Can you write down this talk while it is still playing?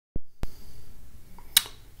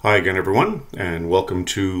Hi again, everyone, and welcome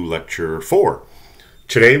to Lecture 4.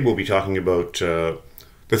 Today we'll be talking about the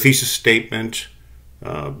thesis statement,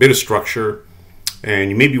 a bit of structure, and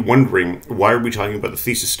you may be wondering, why are we talking about the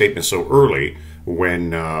thesis statement so early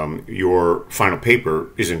when your final paper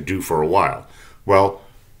isn't due for a while? Well,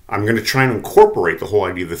 I'm going to try and incorporate the whole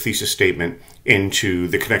idea of the thesis statement into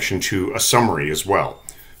the connection to a summary as well.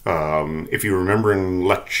 If you remember in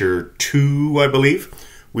Lecture 2, I believe,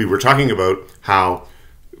 we were talking about how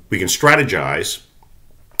we can strategize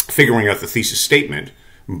figuring out the thesis statement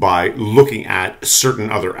by looking at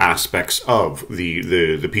certain other aspects of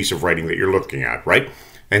the piece of writing that you're looking at, right?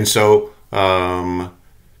 And so,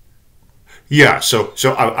 yeah, so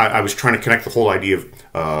I was trying to connect the whole idea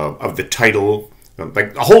of the title,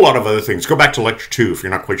 like a whole lot of other things. Go back to Lecture 2 if you're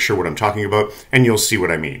not quite sure what I'm talking about, and you'll see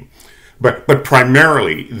what I mean. But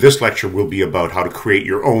primarily, this lecture will be about how to create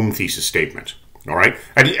your own thesis statement, all right?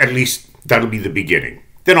 At least that'll be the beginning.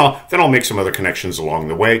 Then I'll make some other connections along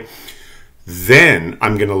the way. Then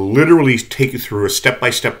I'm going to literally take you through a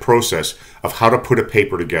step-by-step process of how to put a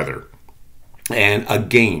paper together. And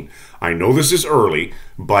again, I know this is early,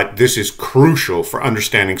 but this is crucial for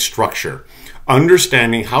understanding structure.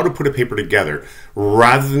 Understanding how to put a paper together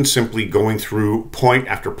rather than simply going through point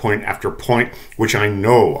after point after point, which I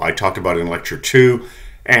know I talked about in Lecture 2.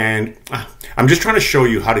 And I'm just trying to show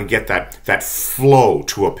you how to get that flow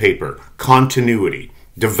to a paper, continuity,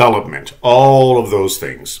 development, all of those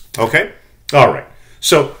things. Okay? All right.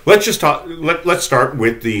 So let's just talk. Let's start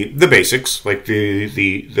with the basics, like the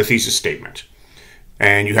thesis statement.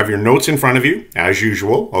 And you have your notes in front of you, as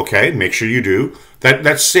usual. Okay, make sure you do.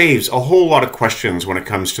 That saves a whole lot of questions when it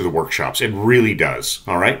comes to the workshops. It really does.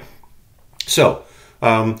 All right. So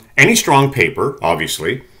any strong paper,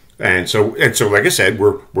 obviously. And so, like I said,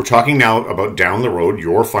 we're talking now about down the road,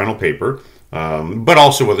 your final paper, but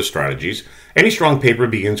also other strategies. Any strong paper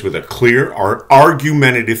begins with a clear,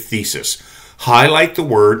 argumentative thesis. Highlight the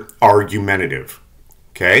word argumentative.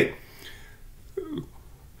 Okay?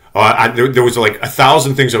 There was like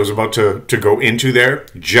 1,000 things I was about to go into there.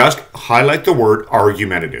 Just highlight the word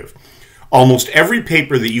argumentative. Almost every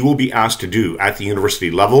paper that you will be asked to do at the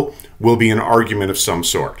university level will be an argument of some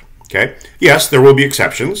sort. Okay? Yes, there will be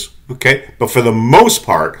exceptions, okay? But for the most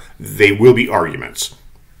part, they will be arguments.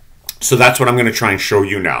 So that's what I'm going to try and show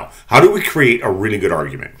you now. How do we create a really good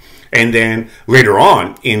argument? And then later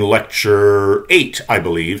on in Lecture 8, I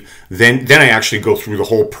believe, then I actually go through the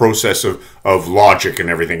whole process of logic and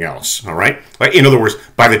everything else, all right? In other words,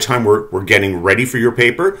 by the time we're getting ready for your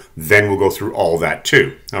paper, then we'll go through all that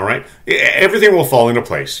too, all right? Everything will fall into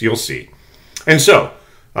place, you'll see. And so,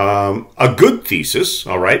 a good thesis,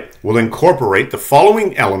 all right, will incorporate the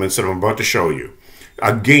following elements that I'm about to show you.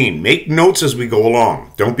 Again, make notes as we go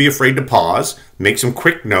along. Don't be afraid to pause. Make some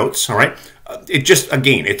quick notes, all right?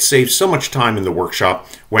 It saves so much time in the workshop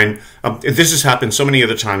when this has happened so many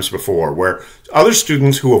other times before where other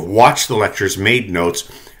students who have watched the lectures made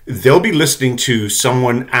notes, they'll be listening to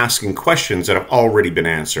someone asking questions that have already been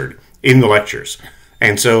answered in the lectures.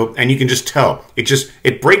 And you can just tell,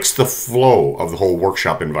 it breaks the flow of the whole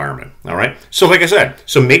workshop environment, all right? So like I said,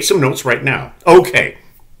 so make some notes right now. Okay,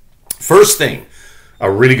 first thing, a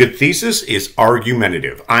really good thesis is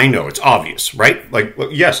argumentative. I know, it's obvious, right? Like,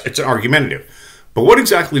 well, yes, it's argumentative. But what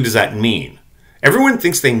exactly does that mean? Everyone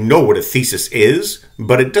thinks they know what a thesis is,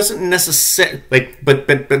 but it doesn't necessarily, but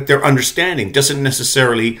their understanding doesn't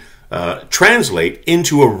necessarily translate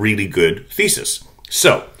into a really good thesis.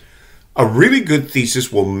 So, a really good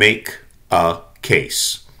thesis will make a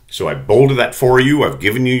case. So I bolded that for you. I've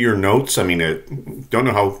given you your notes. I mean, I don't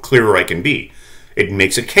know how clearer I can be. It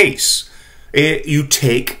makes a case. You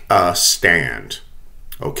take a stand.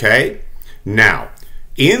 Okay? Now,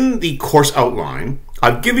 in the course outline,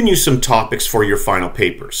 I've given you some topics for your final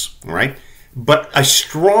papers. All right? But I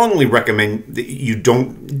strongly recommend that you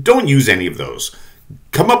don't use any of those.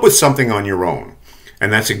 Come up with something on your own.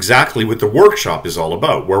 And that's exactly what the workshop is all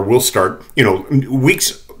about, where we'll start,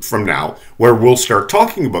 weeks from now, where we'll start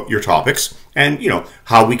talking about your topics and,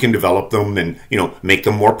 how we can develop them and, make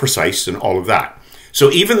them more precise and all of that. So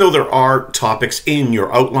even though there are topics in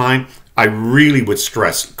your outline, I really would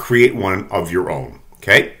stress create one of your own.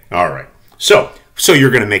 Okay? All right. So you're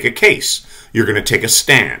going to make a case. You're going to take a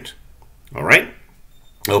stand. All right?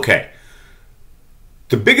 Okay.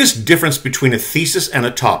 The biggest difference between a thesis and a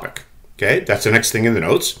topic, okay, that's the next thing in the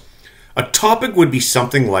notes. A topic would be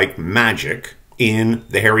something like magic in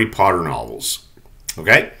the Harry Potter novels.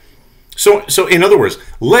 Okay? So in other words,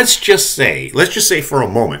 let's just say for a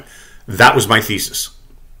moment, that was my thesis.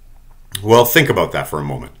 Well, think about that for a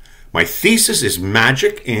moment. My thesis is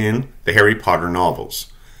magic in the Harry Potter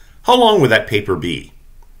novels. How long would that paper be?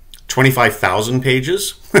 25,000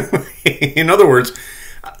 pages? In other words,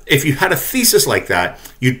 if you had a thesis like that,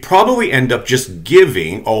 you'd probably end up just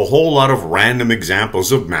giving a whole lot of random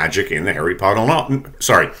examples of magic in the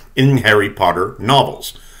in Harry Potter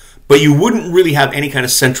novels. But you wouldn't really have any kind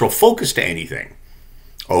of central focus to anything.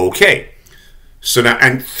 Okay. So now,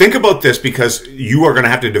 and think about this, because you are going to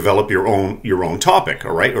have to develop your own topic,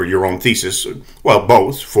 all right, or your own thesis, well,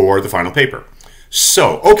 both, for the final paper.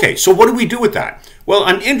 So, okay, so what do we do with that? Well,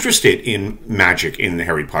 I'm interested in magic in the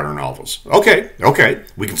Harry Potter novels. Okay,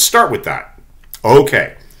 we can start with that.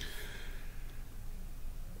 Okay.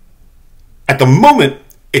 At the moment,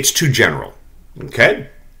 it's too general, okay?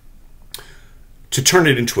 To turn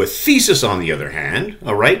it into a thesis, on the other hand,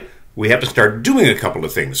 all right, we have to start doing a couple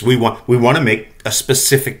of things. We want to make a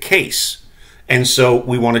specific case. And so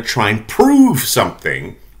we want to try and prove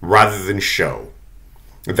something rather than show.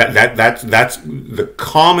 That's the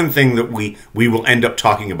common thing that we will end up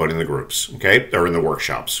talking about in the groups, okay, or in the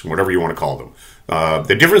workshops, whatever you want to call them.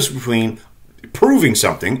 The difference between proving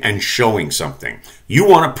something and showing something. You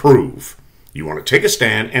want to prove. You want to take a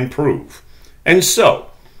stand and prove. And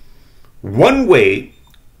so, one way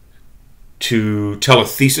to tell a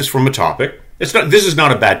thesis from a topic, this is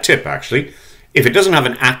not a bad tip, actually, if it doesn't have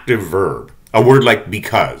an active verb, a word like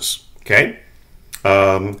because, okay?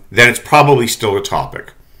 Then it's probably still a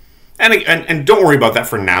topic. And don't worry about that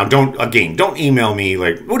for now. Don't email me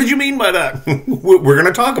like, what did you mean by that? We're going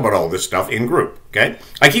to talk about all this stuff in group, okay?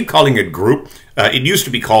 I keep calling it group. It used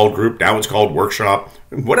to be called group. Now it's called workshop.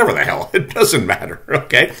 Whatever the hell. It doesn't matter,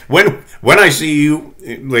 okay? When I see you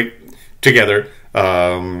like together,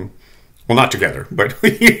 well, not together, but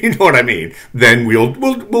you know what I mean, then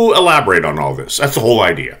we'll elaborate on all this. That's the whole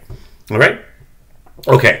idea, all right?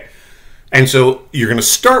 Okay. And so you're going to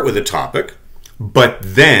start with a topic, but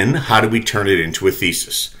then how do we turn it into a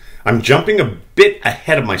thesis? I'm jumping a bit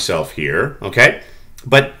ahead of myself here, okay?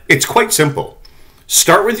 But it's quite simple.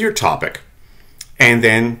 Start with your topic and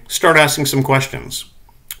then start asking some questions.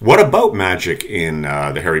 What about magic in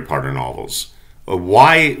the Harry Potter novels?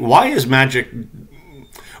 Why is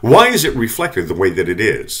it reflected the way that it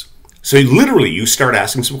is? So literally you start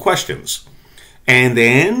asking some questions. And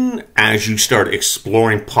then, as you start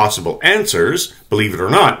exploring possible answers, believe it or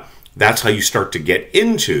not, that's how you start to get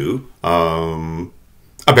into a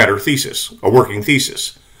better thesis, a working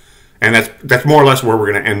thesis. And that's more or less where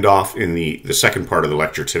we're going to end off in the second part of the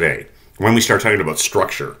lecture today, when we start talking about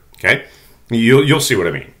structure, okay? You'll see what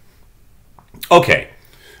I mean. Okay,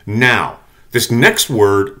 now, this next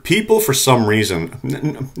word, people for some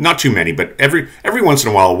reason, not too many, but every once in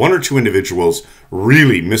a while, one or two individuals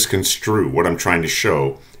really misconstrue what I'm trying to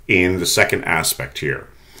show in the second aspect here.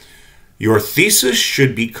 Your thesis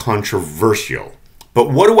should be controversial.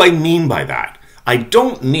 But what do I mean by that? I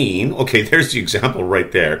don't mean, okay, there's the example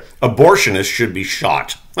right there, abortionists should be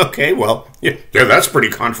shot. Okay, well, yeah, that's pretty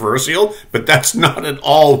controversial, but that's not at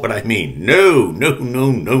all what I mean. No.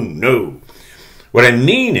 What I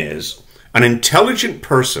mean is, an intelligent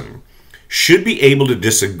person should be able to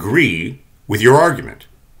disagree with your argument.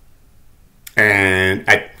 And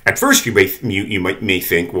at first you may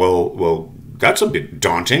think, well, that's a bit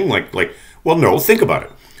daunting. Like, well, no, think about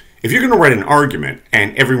it. If you're going to write an argument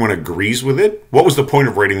and everyone agrees with it, what was the point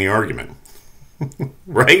of writing the argument?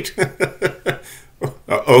 Right?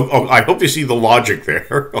 I hope you see the logic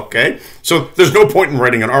there, okay? So there's no point in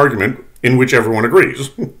writing an argument in which everyone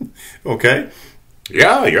agrees, okay?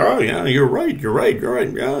 Yeah, you're right,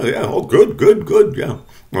 yeah, oh, good, yeah.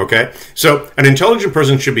 Okay, so an intelligent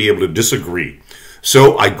person should be able to disagree.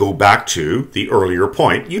 So I go back to the earlier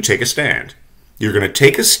point, you take a stand. You're going to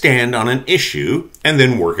take a stand on an issue and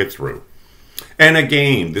then work it through. And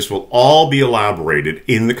again, this will all be elaborated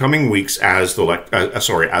in the coming weeks as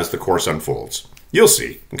the course unfolds. You'll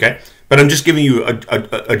see, okay? But I'm just giving you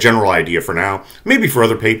a general idea for now. Maybe for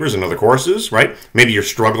other papers and other courses, right? Maybe you're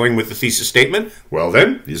struggling with the thesis statement. Well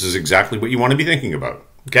then, this is exactly what you want to be thinking about,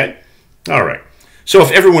 okay? All right. So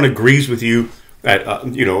if everyone agrees with you,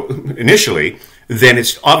 initially, then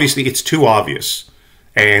it's too obvious.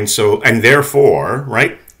 And therefore,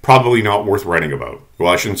 right, probably not worth writing about.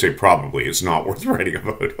 Well, I shouldn't say probably, it's not worth writing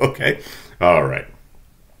about, okay? All right.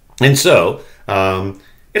 And so,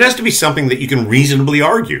 it has to be something that you can reasonably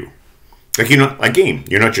argue. Like, you're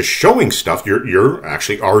not just showing stuff, you're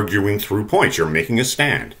actually arguing through points. You're making a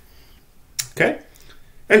stand. Okay?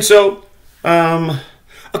 And so, a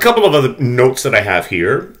couple of other notes that I have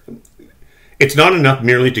here. It's not enough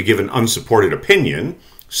merely to give an unsupported opinion.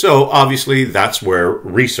 So, obviously, that's where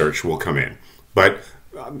research will come in. But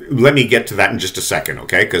let me get to that in just a second,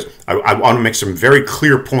 okay? Because I want to make some very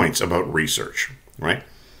clear points about research, right?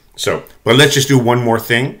 So, but let's just do one more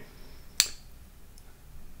thing.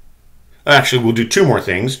 Actually, we'll do two more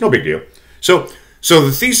things. No big deal. So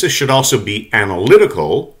the thesis should also be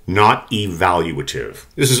analytical, not evaluative.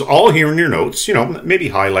 This is all here in your notes. You know, maybe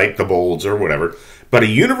highlight the bolds or whatever. But a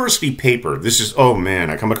university paper, this is, oh man,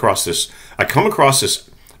 I come across this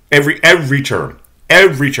every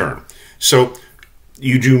term. So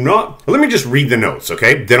you do not, let me just read the notes,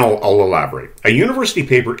 okay? Then I'll elaborate. A university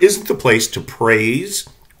paper isn't the place to praise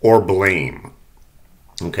or blame,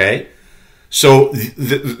 okay? So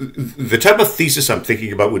the type of thesis I'm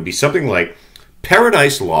thinking about would be something like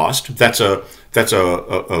Paradise Lost. That's a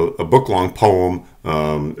book-long poem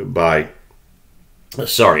by,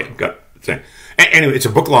 sorry, I've got the thing. Anyway, it's a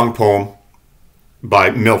book-long poem by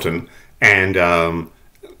Milton, and I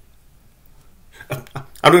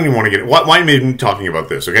don't even want to get it. Why am I even talking about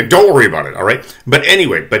this? Okay, don't worry about it. All right. But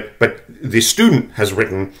anyway, but the student has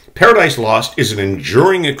written, Paradise Lost is an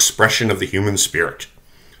enduring expression of the human spirit.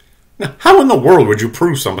 Now, how in the world would you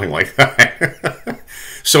prove something like that?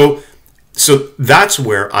 So that's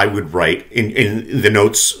where I would write in the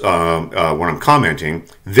notes when I'm commenting.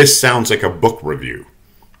 This sounds like a book review.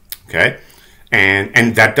 Okay.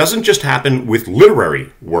 And that doesn't just happen with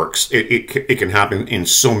literary works. It can happen in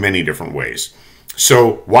so many different ways.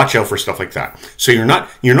 So watch out for stuff like that. So you're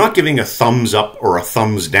not giving a thumbs up or a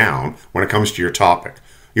thumbs down when it comes to your topic.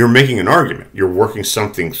 You're making an argument. You're working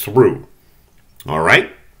something through. All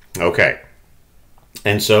right? Okay.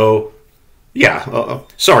 And so, yeah.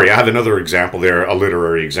 Sorry, I have another example there, a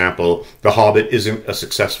literary example. The Hobbit isn't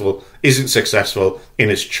successful in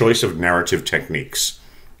its choice of narrative techniques.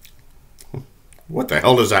 What the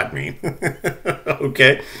hell does that mean?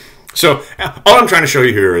 Okay. So all I'm trying to show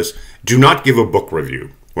you here is do not give a book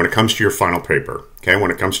review when it comes to your final paper. Okay.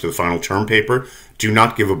 When it comes to the final term paper, do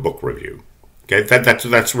not give a book review. Okay.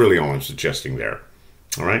 That's really all I'm suggesting there.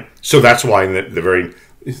 All right. So that's why in the very,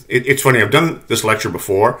 it's funny. I've done this lecture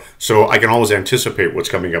before, so I can always anticipate what's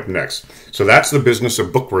coming up next. So that's the business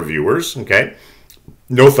of book reviewers. Okay.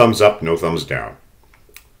 No thumbs up, no thumbs down.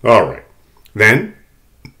 All right. Then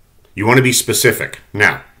you want to be specific.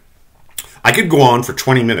 Now, I could go on for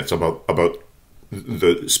 20 minutes about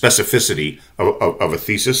the specificity of a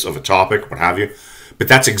thesis, of a topic, what have you. But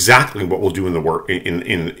that's exactly what we'll do in the work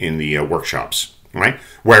in the workshops, right?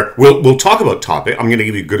 Where we'll talk about topic. I'm going to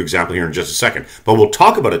give you a good example here in just a second. But we'll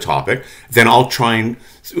talk about a topic. Then I'll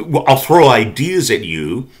throw ideas at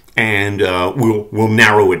you, and we'll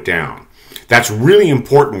narrow it down. That's really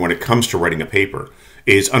important when it comes to writing a paper.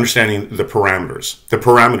 Is understanding the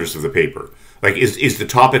parameters of the paper. Like, is the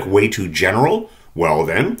topic way too general? Well,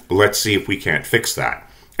 then, let's see if we can't fix that.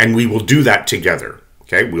 And we will do that together.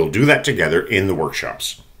 Okay, we'll do that together in the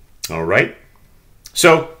workshops. All right?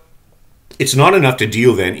 So, it's not enough to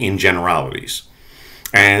deal then in generalities.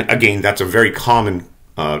 And again, that's a very common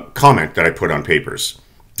comment that I put on papers.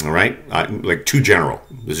 All right? Like, too general.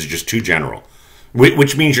 This is just too general.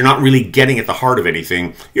 Which means you're not really getting at the heart of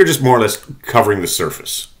anything. You're just more or less covering the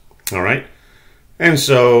surface. All right? And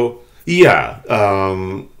so, yeah,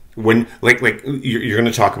 when like you're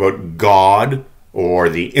going to talk about God or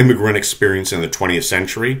the immigrant experience in the 20th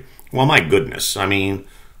century, well, my goodness. I mean,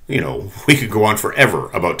 you know, we could go on forever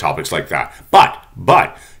about topics like that.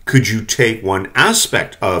 But could you take one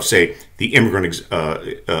aspect of, say, the immigrant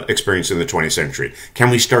experience in the 20th century? Can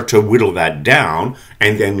we start to whittle that down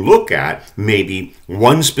and then look at maybe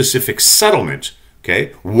one specific settlement?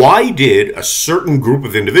 Okay, why did a certain group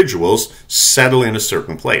of individuals settle in a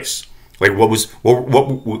certain place? Like,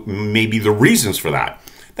 what maybe the reasons for that?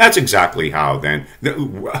 That's exactly how then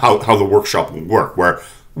how the workshop will work, where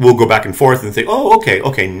we'll go back and forth and think, oh,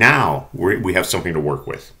 okay, now we have something to work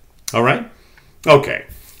with. All right, okay.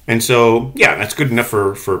 And so, yeah, that's good enough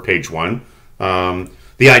for page one. The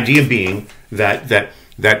idea being that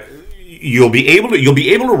you'll be able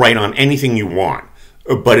to write on anything you want,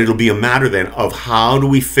 but it'll be a matter then of how do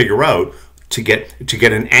we figure out to get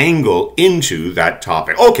an angle into that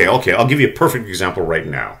topic. Okay, I'll give you a perfect example right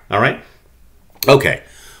now. All right, okay.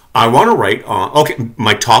 I want to write on. Okay,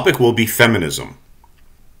 my topic will be feminism.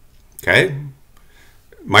 Okay.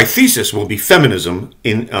 My thesis will be feminism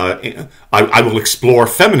I will explore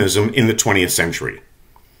feminism in the 20th century.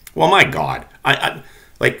 Well, my God.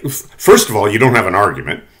 First of all, you don't have an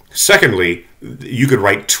argument. Secondly, you could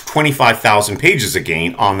write 25,000 pages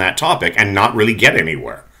again on that topic and not really get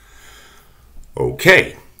anywhere.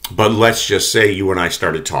 Okay, but let's just say you and I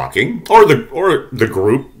started talking, or the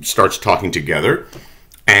group starts talking together,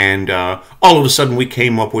 and all of a sudden we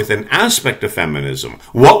came up with an aspect of feminism.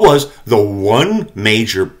 What was the one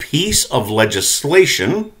major piece of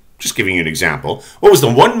legislation, just giving you an example, what was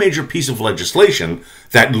the one major piece of legislation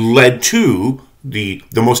that led to the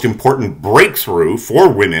most important breakthrough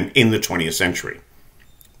for women in the 20th century.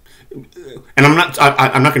 And I'm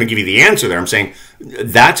not going to give you the answer there. I'm saying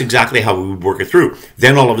that's exactly how we would work it through.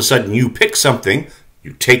 Then all of a sudden you pick something,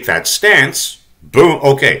 you take that stance, boom,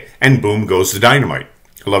 okay, and boom goes the dynamite.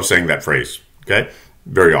 I love saying that phrase, okay?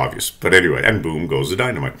 Very obvious, but anyway, and boom goes the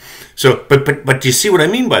dynamite. So, but do you see what I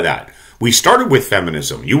mean by that? We started with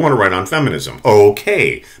feminism. You want to write on feminism.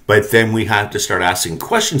 Okay, but then we have to start asking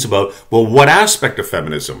questions about, well, what aspect of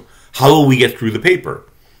feminism? How will we get through the paper?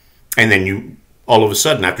 And then you, all of a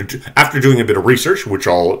sudden, after doing a bit of research, which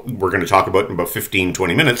we're going to talk about in about 15,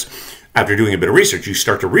 20 minutes, after doing a bit of research, you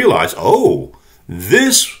start to realize, oh,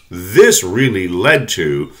 this really led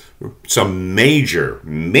to some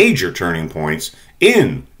major turning points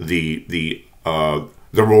in the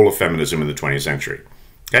role of feminism in the 20th century.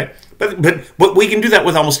 Okay, but we can do that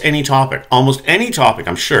with almost any topic. Almost any topic,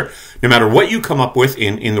 I'm sure. No matter what you come up with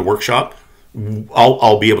in the workshop,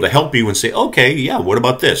 I'll be able to help you and say, okay, yeah, what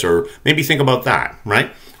about this? Or maybe think about that,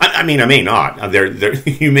 right? I mean, I may not.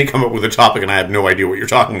 You may come up with a topic and I have no idea what you're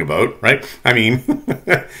talking about, right? I mean,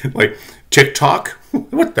 like TikTok?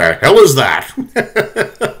 What the hell is that?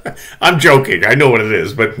 I'm joking. I know what it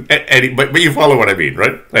is, but you follow what I mean,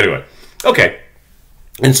 right? Anyway, okay.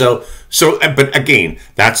 And so, but again,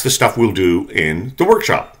 that's the stuff we'll do in the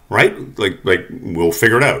workshop, right? Like we'll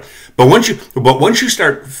figure it out. But once you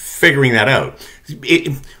start figuring that out,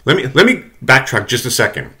 let me backtrack just a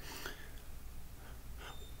second.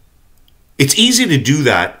 It's easy to do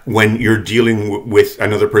that when you're dealing with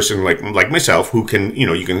another person like myself who can,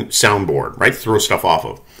 you can soundboard, right? Throw stuff off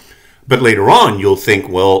of. But later on, you'll think,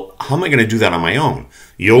 well, how am I going to do that on my own?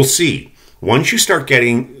 You'll see. Once you start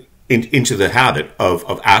getting into the habit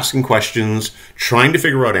of asking questions, trying to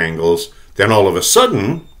figure out angles, then all of a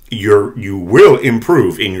sudden you will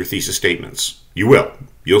improve in your thesis statements. You will.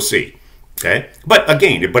 You'll see. Okay? But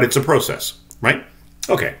again, it's a process, right?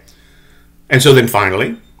 Okay. And so then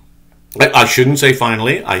finally, I shouldn't say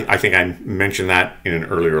finally. I think I mentioned that in an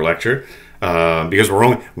earlier lecture because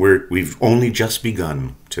we've only just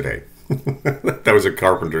begun today. That was a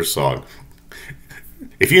Carpenter song.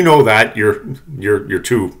 If you know that, you're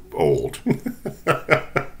too old.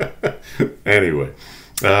 Anyway,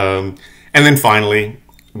 and then finally,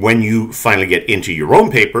 when you finally get into your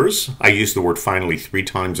own papers, I used the word finally 3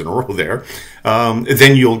 times in a row there,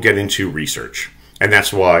 then you'll get into research. And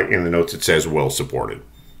that's why in the notes it says well supported.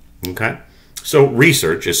 Okay? So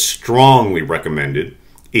research is strongly recommended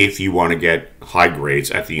if you want to get high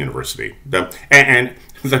grades at the university.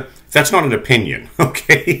 That's not an opinion,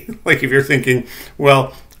 okay? Like if you're thinking,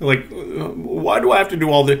 well, why do I have to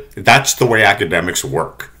do all this? That's the way academics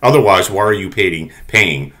work. Otherwise, why are you paying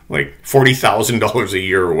like $40,000 a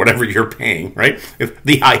year or whatever you're paying, right?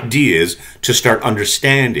 The idea is to start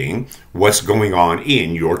understanding what's going on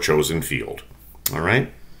in your chosen field, all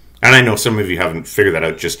right? And I know some of you haven't figured that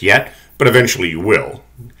out just yet, but eventually you will.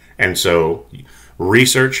 And so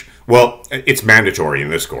research, well, it's mandatory in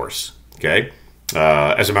this course, okay?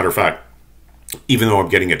 As a matter of fact, even though I'm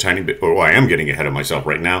getting a tiny bit, or I am getting ahead of myself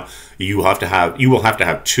right now, you will have to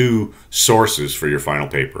have 2 sources for your final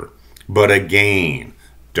paper. But again,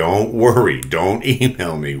 don't worry, don't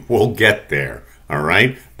email me. We'll get there. All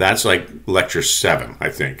right, that's like lecture 7, I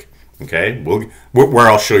think. Okay, where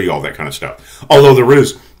I'll show you all that kind of stuff. Although there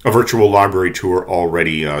is a virtual library tour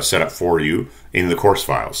already set up for you in the course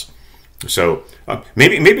files. So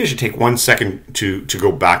maybe I should take 1 second to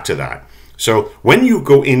go back to that. So when you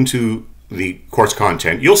go into the course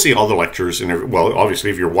content, you'll see all the lectures and well, obviously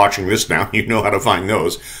if you're watching this now, you know how to find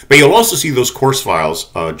those. But you'll also see those course files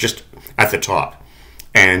just at the top.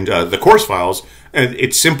 And the course files,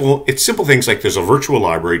 it's simple things like there's a virtual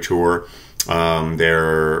library tour.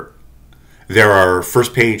 There are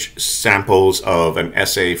first page samples of an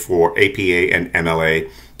essay for APA and MLA.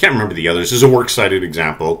 Can't remember the others. There's a works cited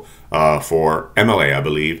example for MLA, I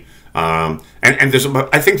believe. And there's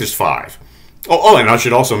I think there's 5. Oh, and I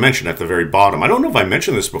should also mention at the very bottom, I don't know if I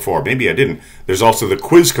mentioned this before, maybe I didn't, there's also the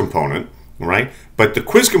quiz component, right? But the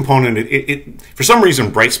quiz component, it for some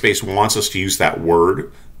reason, Brightspace wants us to use that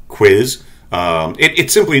word, quiz.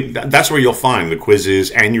 It simply, that's where you'll find the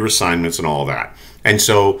quizzes and your assignments and all that. And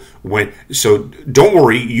so don't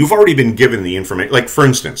worry, you've already been given the information. Like for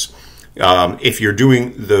instance, if you're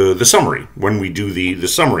doing the summary, when we do the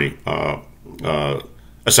summary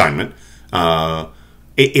assignment,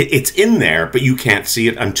 it's in there, but you can't see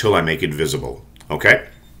it until I make it visible, okay?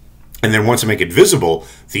 And then once I make it visible,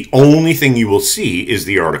 the only thing you will see is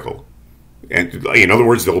the article. And in other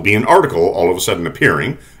words, there will be an article all of a sudden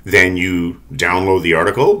appearing. Then you download the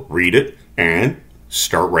article, read it, and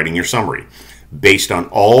start writing your summary. based on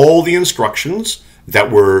all the instructions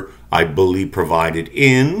that were, I believe, provided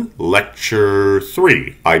in lecture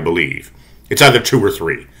 3, I believe. It's either 2 or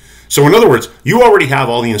 3. So in other words, you already have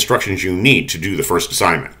all the instructions you need to do the first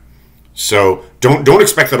assignment. So don't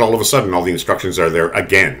expect that all of a sudden all the instructions are there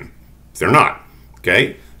again. They're not.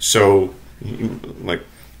 Okay? So like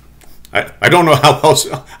I don't know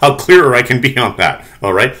how clearer I can be on that.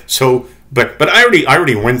 All right? So but I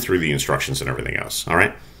already went through the instructions and everything else. All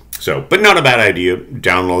right? So, but not a bad idea.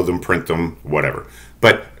 Download them, print them, whatever.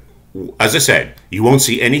 But as I said, you won't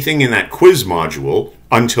see anything in that quiz module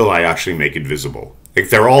until I actually make it visible. If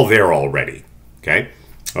they're all there already. Okay?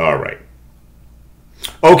 All right.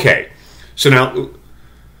 Okay. So now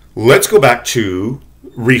let's go back to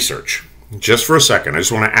research just for a second. I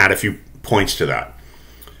just want to add a few points to that.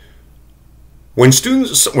 When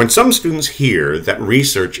some students hear that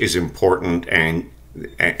research is important and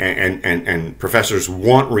professors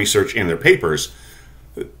want research in their papers,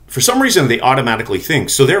 for some reason they automatically think,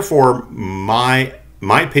 so therefore my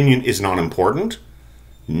opinion is not important.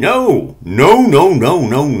 No.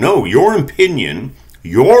 Your opinion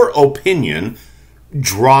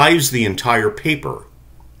drives the entire paper.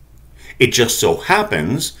 It just so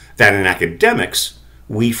happens that in academics,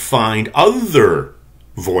 we find other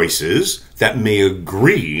voices that may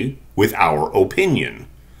agree with our opinion.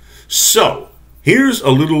 So, here's a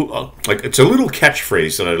little, it's a little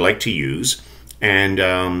catchphrase that I like to use, and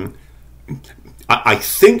I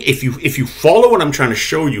think if you follow what I'm trying to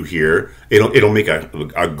show you here, it'll make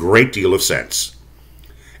a great deal of sense.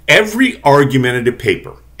 Every argumentative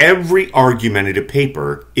paper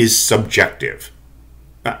is subjective.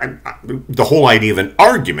 The whole idea of an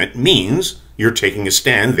argument means you're taking a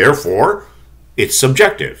stand, therefore it's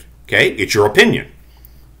subjective. Okay? It's your opinion.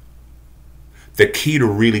 The key to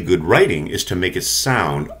really good writing is to make it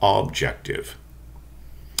sound objective.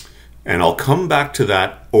 And I'll come back to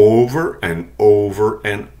that over and over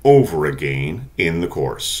and over again in the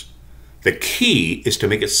course. The key is to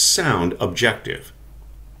make it sound objective.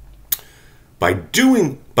 By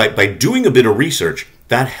doing a bit of research,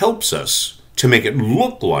 that helps us to make it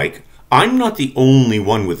look like I'm not the only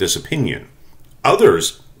one with this opinion.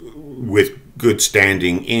 Others with good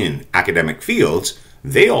standing in academic fields,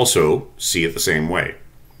 they also see it the same way.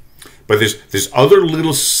 But there's other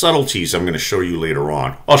little subtleties I'm going to show you later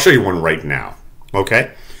on. I'll show you one right now.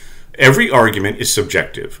 Okay? Every argument is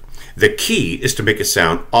subjective. The key is to make it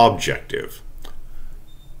sound objective.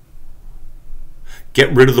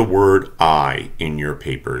 Get rid of the word I in your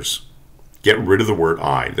papers. Get rid of the word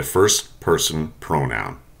I, the first person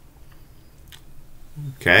pronoun.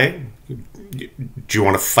 Okay? Do you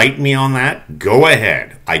want to fight me on that? Go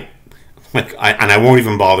ahead. And I won't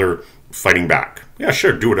even bother fighting back. Yeah,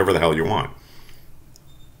 sure, do whatever the hell you want.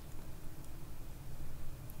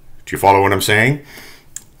 Do you follow what I'm saying?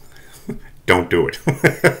 Don't do it.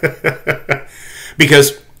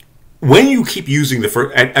 Because when you keep using the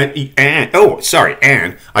first,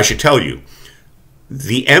 and I should tell you,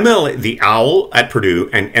 the MLA, the OWL at Purdue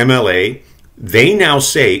and MLA, they now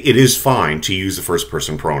say it is fine to use the first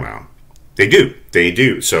person pronoun. They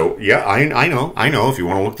do. So yeah, I know if you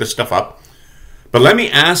want to look this stuff up. But let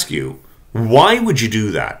me ask you, why would you do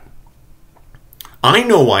that? I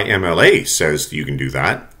know why MLA says you can do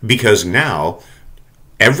that, because now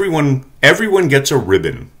everyone gets a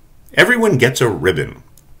ribbon. Everyone gets a ribbon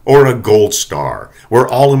or a gold star. We're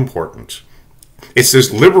all important. It's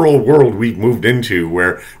this liberal world we've moved into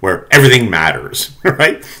where everything matters,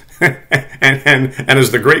 right? and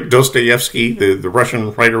as the great Dostoevsky, the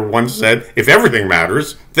Russian writer, once said, if everything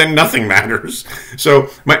matters, then nothing matters.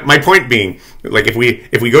 So my point being, like if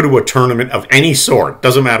we go to a tournament of any sort,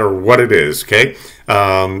 doesn't matter what it is, okay,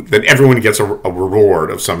 then everyone gets a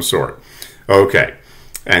reward of some sort. Okay,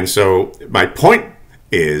 and so my point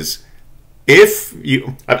is, if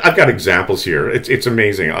you, I've got examples here. It's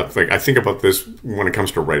amazing. I think about this when it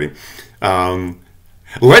comes to writing.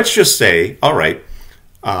 Let's just say, all right,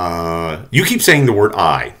 you keep saying the word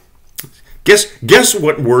I. Guess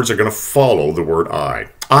what words are going to follow the word I?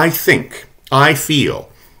 I think, I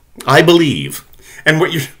feel, I believe. And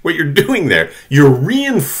what you're doing there, you're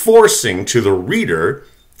reinforcing to the reader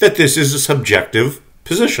that this is a subjective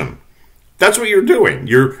position. That's what you're doing.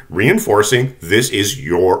 You're reinforcing this is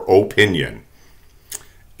your opinion.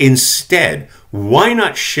 Instead, why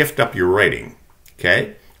not shift up your writing,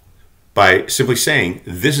 okay, by simply saying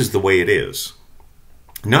this is the way it is.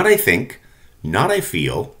 Not I think, not I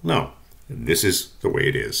feel. No, this is the way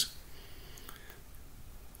it is.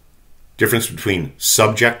 Difference between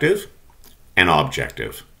subjective and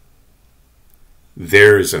objective.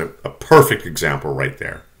 There's a perfect example right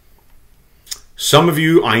there. Some of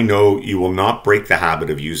you, I know, you will not break the habit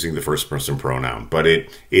of using the first person pronoun, but it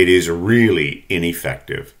is really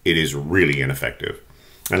ineffective. It is really ineffective.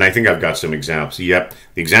 And I think I've got some examples. Yep,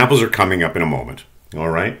 the examples are coming up in a moment. All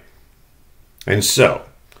right? And so,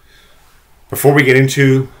 before we get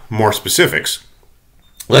into more specifics,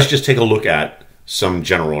 let's just take a look at some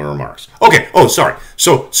general remarks. Okay, oh, sorry.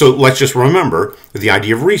 So let's just remember the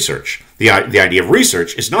idea of research. The idea of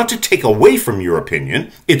research is not to take away from your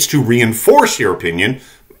opinion, it's to reinforce your opinion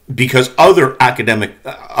because other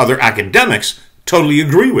academics totally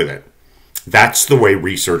agree with it. That's the way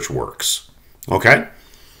research works. Okay?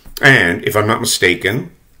 And if I'm not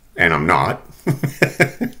mistaken, and I'm not,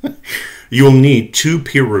 you'll need 2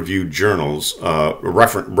 peer-reviewed journals,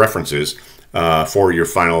 references for your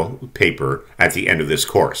final paper at the end of this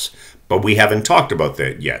course. But we haven't talked about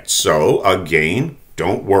that yet. So, again,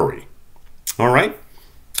 don't worry. All right?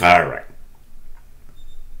 All right.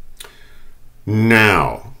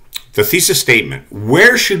 Now, the thesis statement.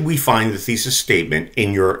 Where should we find the thesis statement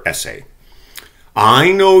in your essay?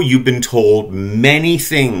 I know you've been told many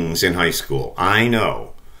things in high school. I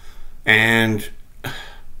know. And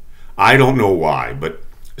I don't know why, but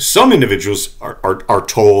some individuals are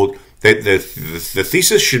told that the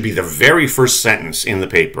thesis should be the very first sentence in the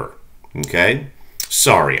paper. Okay?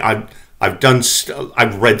 Sorry,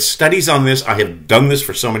 I've read studies on this. I have done this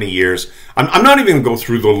for so many years. I'm not even going to go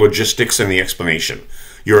through the logistics and the explanation.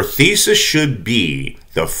 Your thesis should be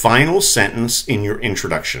the final sentence in your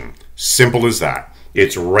introduction. Simple as that.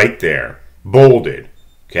 It's right there, bolded.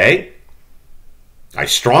 Okay? I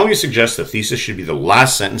strongly suggest the thesis should be the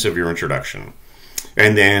last sentence of your introduction.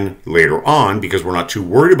 And then later on, because we're not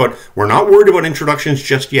worried about introductions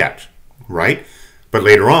just yet, right? But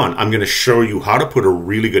later on, I'm going to show you how to put a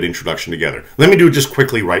really good introduction together. Let me do it just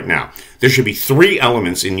quickly right now. There should be 3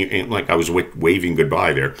 elements like I was waving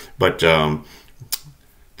goodbye there, but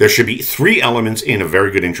there should be 3 elements in a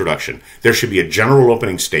very good introduction. There should be a general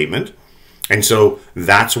opening statement, and so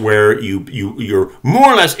that's where you're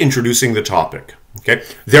more or less introducing the topic. Okay,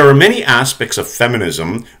 there are many aspects of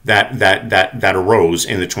feminism that arose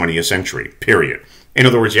in the 20th century. Period. In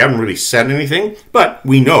other words, you haven't really said anything, but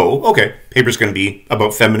we know, okay, paper's going to be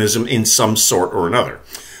about feminism in some sort or another.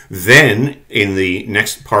 Then, in the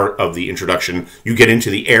next part of the introduction, you get into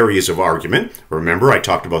the areas of argument. Remember, I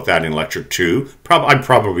talked about that in Lecture 2. I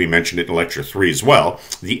probably mentioned it in Lecture 3 as well.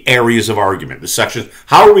 The areas of argument, the sections.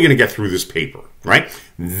 How are we going to get through this paper, right?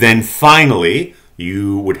 Then finally,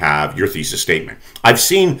 you would have your thesis statement. I've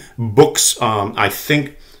seen books, I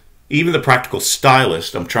think, even The Practical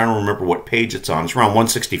Stylist, I'm trying to remember what page it's on. It's around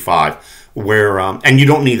 165, where, and you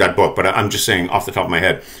don't need that book, but I'm just saying off the top of my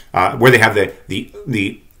head, where they have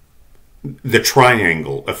the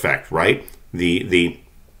triangle effect, right? The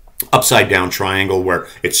upside down triangle where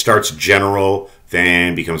it starts general,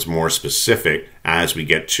 then becomes more specific as we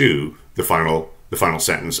get to the final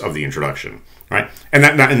sentence of the introduction, right? And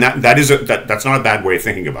that's not a bad way of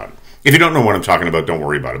thinking about it. If you don't know what I'm talking about, don't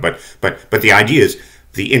worry about it. But the idea is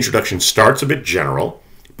the introduction starts a bit general,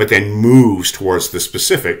 but then moves towards the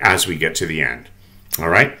specific as we get to the end. All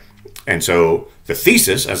right? And so the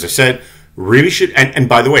thesis, as I said, really should, and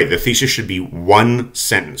by the way, the thesis should be 1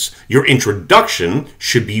 sentence. Your introduction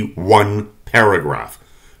should be 1 paragraph.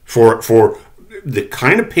 For the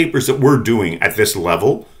kind of papers that we're doing at this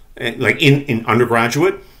level, like in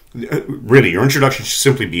undergraduate, really, your introduction should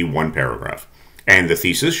simply be 1 paragraph. And the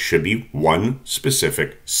thesis should be 1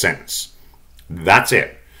 specific sentence. That's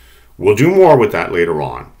it. We'll do more with that later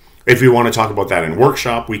on. If we want to talk about that in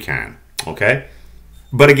workshop, we can. Okay?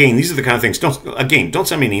 But again, these are the kind of things. Don't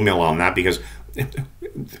send me an email on that because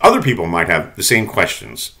other people might have the same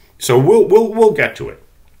questions. So we'll get to it.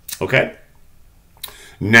 Okay?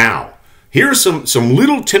 Now, here are some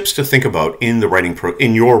little tips to think about in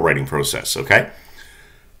your writing process. Okay?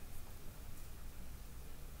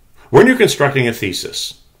 When you're constructing a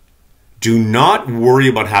thesis, do not worry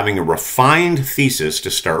about having a refined thesis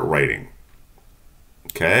to start writing.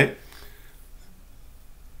 Okay?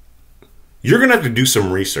 You're going to have to do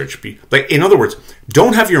some research. Like, in other words,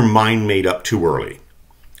 don't have your mind made up too early.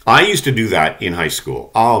 I used to do that in high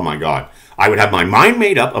school. Oh my God. I would have my mind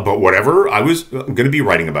made up about whatever I was going to be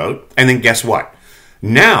writing about. And then guess what?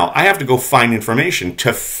 Now I have to go find information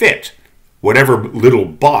to fit whatever little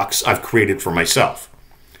box I've created for myself.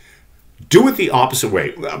 Do it the opposite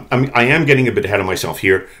way. I am getting a bit ahead of myself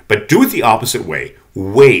here, but do it the opposite way.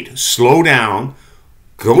 Wait, slow down,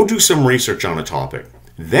 go do some research on a topic,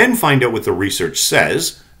 then find out what the research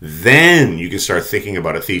says, then you can start thinking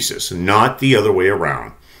about a thesis, not the other way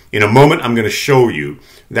around. In a moment, I'm going to show you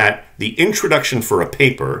that the introduction for a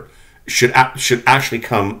paper should actually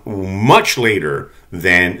come much later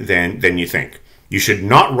than you think. You should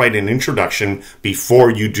not write an introduction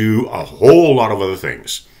before you do a whole lot of other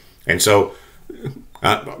things. And so,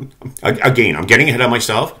 again, I'm getting ahead of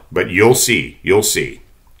myself, but you'll see. You'll see.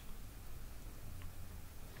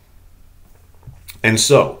 And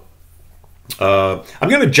so, I'm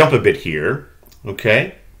going to jump a bit here,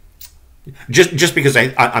 okay? Just because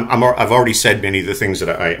I've already said many of the things that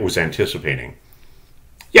I was anticipating.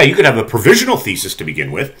 Yeah, you could have a provisional thesis to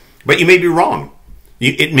begin with, but you may be wrong.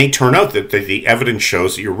 It may turn out that the evidence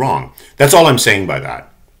shows that you're wrong. That's all I'm saying by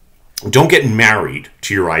that. Don't get married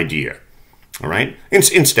to your idea, all right?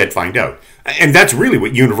 Instead, find out. And that's really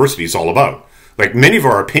what university is all about. Like many of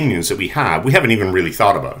our opinions that we haven't even really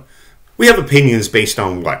thought about. We have opinions based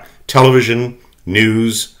on what? Television,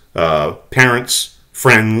 news, parents,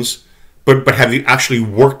 friends, but have you actually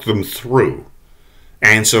worked them through?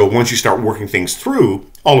 And so once you start working things through,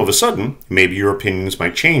 all of a sudden, maybe your opinions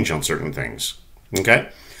might change on certain things. Okay?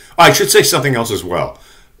 I should say something else as well.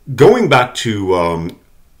 Going back to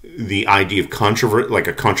the idea of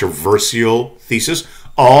a controversial thesis,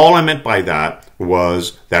 all I meant by that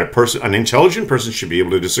was that an intelligent person should be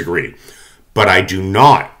able to disagree. But I do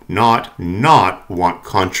not want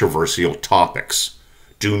controversial topics.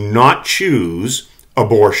 Do not choose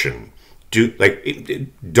abortion.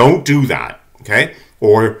 Don't do that. Okay?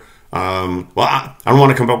 Or I don't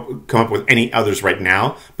want to come up with any others right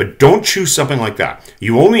now, but don't choose something like that.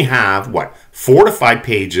 You only have 4 to 5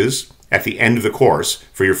 pages at the end of the course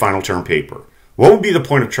for your final term paper. What would be the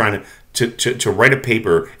point of trying to write a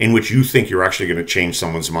paper in which you think you're actually going to change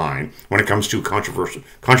someone's mind when it comes to a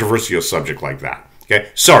controversial subject like that? Okay,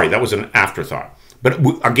 sorry, that was an afterthought. But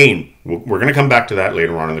again, we're going to come back to that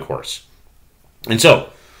later on in the course. And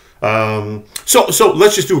so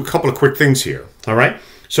let's just do a couple of quick things here. All right.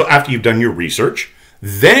 So after you've done your research,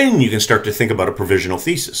 then you can start to think about a provisional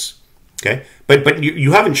thesis. Okay, but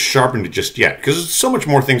you haven't sharpened it just yet because there's so much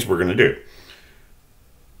more things we're going to do.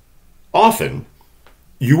 Often,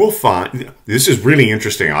 you will find this is really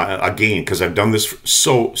interesting. Again, because I've done this for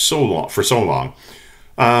so long.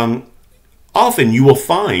 Often, you will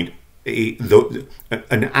find a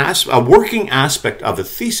working aspect of a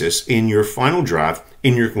thesis in your final draft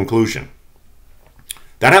in your conclusion.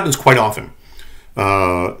 That happens quite often.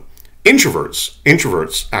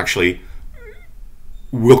 Introverts actually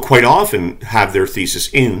will quite often have their thesis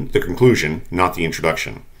in the conclusion, not the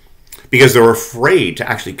introduction, because they're afraid to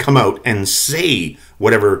actually come out and say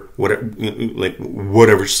whatever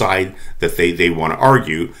side that they want to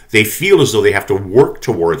argue. They feel as though they have to work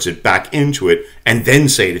towards it, back into it, and then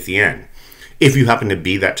say it at the end. If you happen to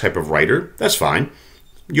be that type of writer, that's fine.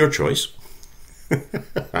 Your choice.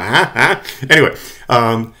 Anyway,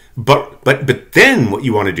 but then what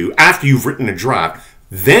you want to do after you've written a draft,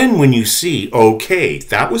 then when you see, okay,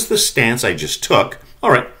 that was the stance I just took,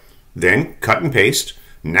 all right, then cut and paste.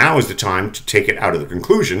 Now is the time to take it out of the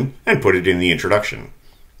conclusion and put it in the introduction.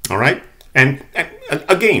 All right? And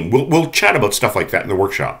again, we'll chat about stuff like that in the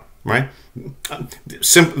workshop, right?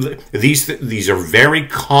 These are very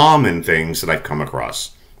common things that I've come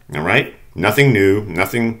across. All right? Nothing new,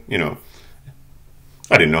 nothing,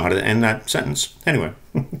 I didn't know how to end that sentence. Anyway.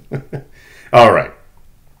 All right.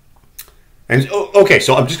 And okay,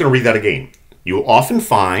 so I'm just going to read that again. You will often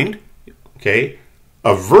find, okay,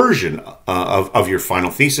 a version of your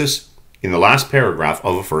final thesis in the last paragraph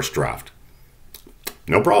of a first draft.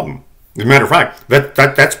 No problem. As a matter of fact,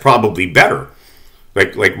 that's probably better.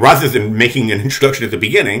 Like rather than making an introduction at the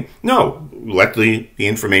beginning, no, let the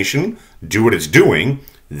information do what it's doing,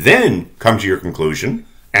 then come to your conclusion,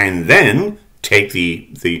 and then take the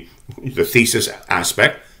thesis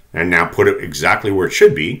aspect and now put it exactly where it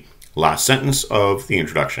should be. Last sentence of the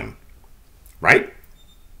introduction. Right?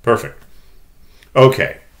 Perfect.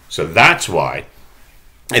 Okay, so that's why,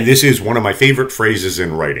 and this is one of my favorite phrases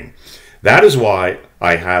in writing, that is why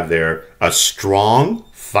I have there a strong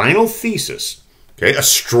final thesis. Okay, a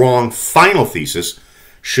strong final thesis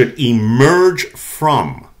should emerge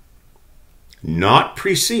from, not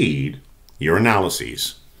precede, your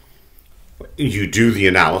analyses. You do the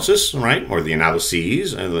analysis, right, or the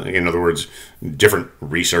analyses, in other words, different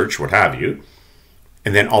research, what have you,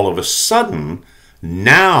 and then all of a sudden,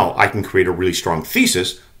 now I can create a really strong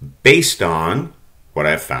thesis based on what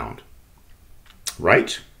I've found,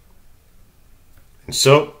 right? And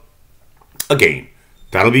so, again,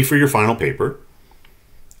 that'll be for your final paper,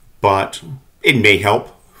 but it may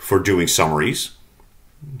help for doing summaries,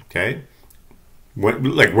 okay?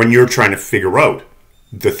 When you're trying to figure out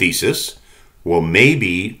the thesis, well,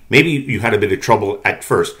 maybe you had a bit of trouble at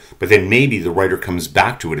first, but then maybe the writer comes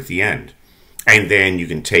back to it at the end. And then you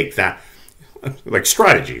can take that, like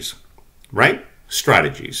strategies, right?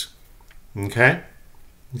 Strategies. Okay?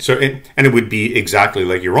 So, and it would be exactly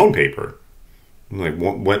like your own paper. Like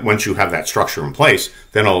once you have that structure in place,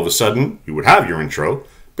 then all of a sudden you would have your intro,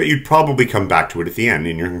 but you'd probably come back to it at the end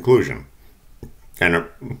in your conclusion. And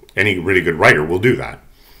any really good writer will do that.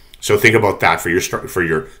 So think about that for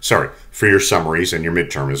your summaries and your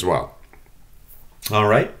midterm as well. All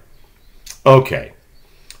right? Okay.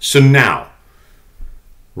 So now,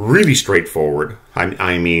 really straightforward.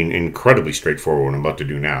 I mean incredibly straightforward what I'm about to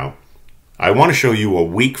do now. I want to show you a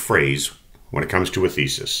weak phrase when it comes to a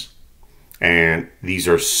thesis. And these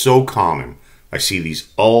are so common. I see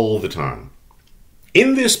these all the time.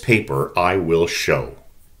 In this paper, I will show.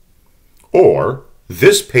 Or,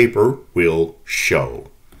 this paper will show.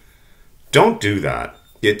 Don't do that.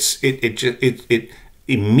 It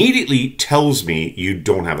immediately tells me you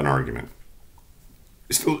don't have an argument.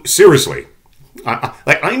 Seriously.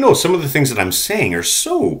 I know some of the things that I'm saying are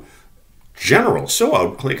so general, so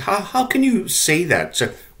out. Like, how can you say that?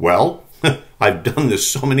 So, well, I've done this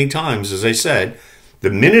so many times, as I said.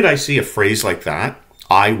 The minute I see a phrase like that,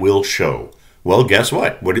 I will show. Well, guess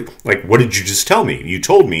what? What did you just tell me? You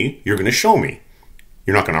told me you're going to show me.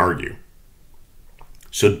 You're not going to argue.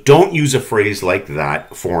 So don't use a phrase like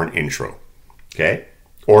that for an intro. Okay?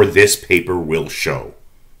 Or this paper will show.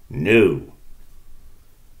 No.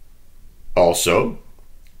 Also,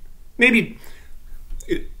 maybe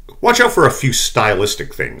watch out for a few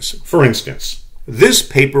stylistic things. For instance, this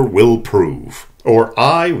paper will prove, or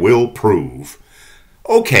I will prove.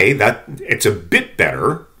 Okay, it's a bit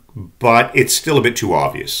better, but it's still a bit too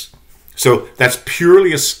obvious. So that's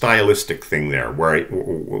purely a stylistic thing there, where I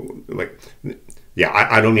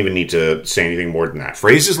don't even need to say anything more than that.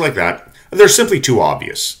 Phrases like that, they're simply too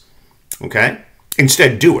obvious. Okay?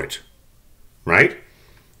 Instead, do it. Right?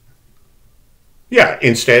 Yeah,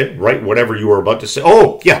 instead, write whatever you were about to say.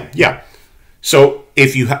 Oh, yeah. So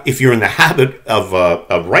if you're in the habit of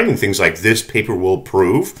writing things like this paper will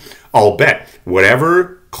prove, I'll bet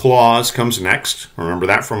whatever clause comes next, remember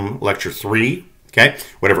that from lecture 3, okay?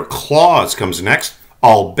 Whatever clause comes next,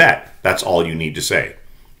 I'll bet that's all you need to say.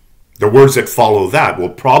 The words that follow that will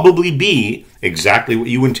probably be exactly what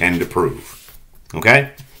you intend to prove.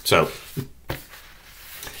 Okay? So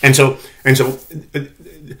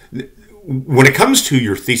when it comes to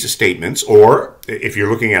your thesis statements, or if you're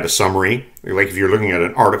looking at a summary, like if you're looking at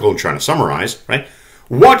an article and trying to summarize, right?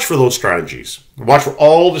 Watch for those strategies. Watch for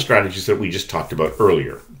all the strategies that we just talked about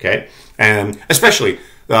earlier, okay? And especially,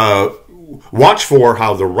 watch for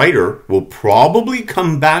how the writer will probably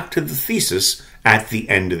come back to the thesis at the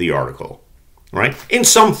end of the article, right? In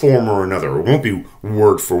some form or another. It won't be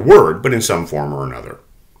word for word, but in some form or another.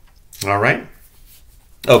 All right?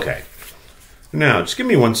 Okay. Now, just give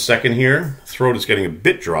me 1 second here. Throat is getting a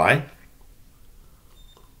bit dry.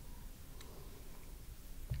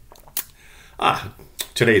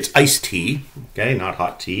 Today it's iced tea, okay, not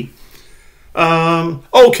hot tea.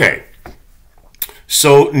 Okay.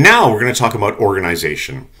 So now we're going to talk about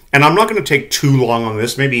organization. And I'm not going to take too long on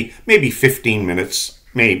this, maybe 15 minutes,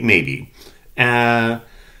 maybe.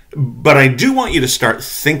 But I do want you to start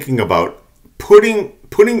thinking about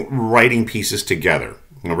putting writing pieces together,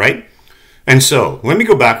 all right? And so, let me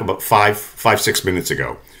go back about 6 minutes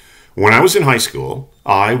ago. When I was in high school,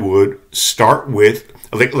 I would start with,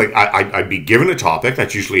 I'd be given a topic.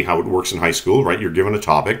 That's usually how it works in high school, right? You're given a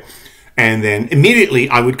topic. And then immediately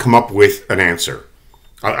I would come up with an answer.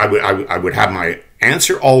 I would have my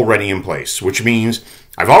answer already in place, which means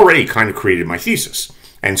I've already kind of created my thesis.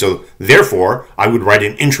 And so, therefore, I would write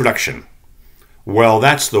an introduction. Well,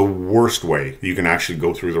 that's the worst way you can actually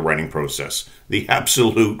go through the writing process. The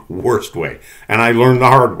absolute worst way. And I learned the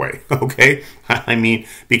hard way, okay? I mean,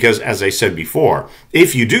 because as I said before,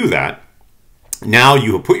 if you do that, now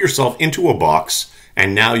you have put yourself into a box,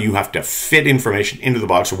 and now you have to fit information into the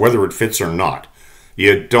box, whether it fits or not.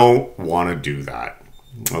 You don't want to do that,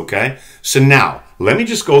 okay? So now, let me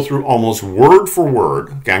just go through almost word for word.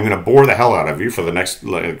 Okay, I'm going to bore the hell out of you for the last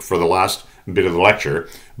bit of the lecture,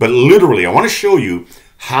 but literally I want to show you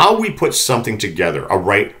how we put something together,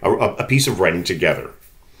 a piece of writing together.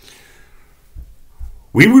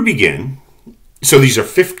 We would begin, so these are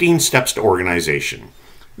 15 steps to organization.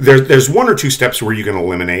 There's 1 or 2 steps where you can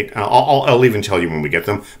eliminate. I'll even tell you when we get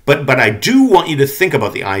them, but I do want you to think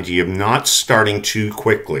about the idea of not starting too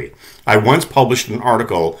quickly. I once published an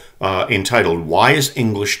article entitled, "Why is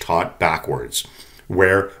English Taught Backwards?"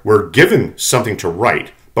 where we're given something to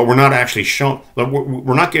write, but we're not actually shown,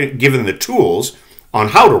 we're not given the tools on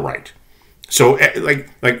how to write. So,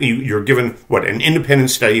 you're given, an independent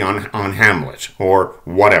study on Hamlet, or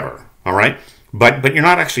whatever, all right? But you're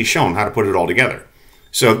not actually shown how to put it all together.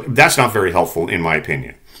 So that's not very helpful in my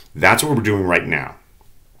opinion. That's what we're doing right now.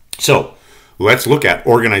 So let's look at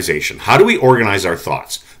organization. How do we organize our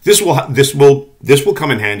thoughts? This will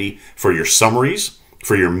come in handy for your summaries,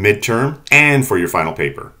 for your midterm, and for your final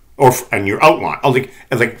paper, and your outline.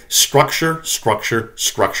 Like structure.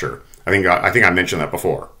 I think I mentioned that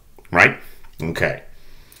before, right? Okay.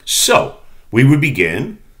 So we would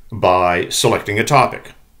begin by selecting a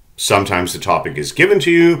topic. Sometimes the topic is given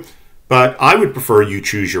to you, but I would prefer you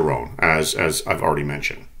choose your own, as I've already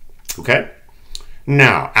mentioned. Okay?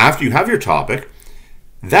 Now, after you have your topic,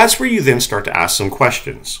 that's where you then start to ask some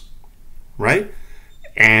questions, right?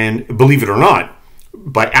 And believe it or not,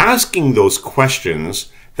 by asking those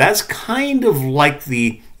questions, that's kind of like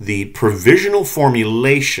the provisional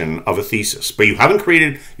formulation of a thesis. But you haven't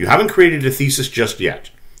created a thesis just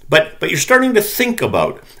yet. But you're starting to think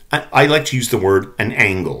about, I like to use the word an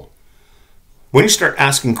angle. When you start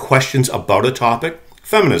asking questions about a topic,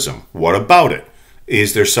 feminism, what about it?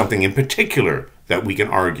 Is there something in particular that we can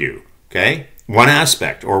argue? Okay? One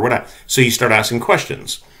aspect or whatever. So you start asking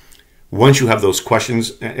questions. Once you have those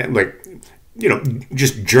questions,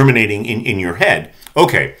 just germinating in your head,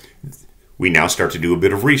 okay, we now start to do a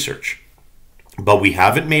bit of research. But we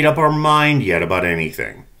haven't made up our mind yet about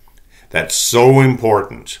anything. That's so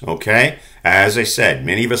important, okay? As I said,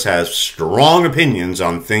 many of us have strong opinions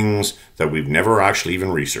on things that we've never actually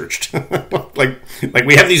even researched. like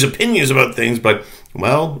we have these opinions about things, but,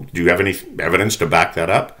 well, do you have any evidence to back that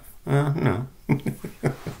up? No.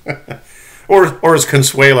 Or as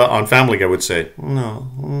Consuela on Family Guy would say,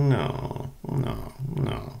 no,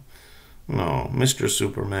 Mr.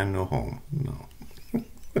 Superman, no home, no.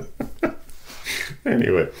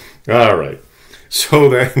 Anyway, all right. So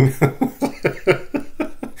then,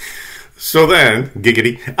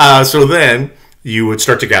 giggity. So then you would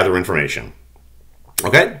start to gather information.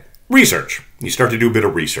 Okay? Research. You start to do a bit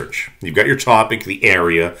of research. You've got your topic, the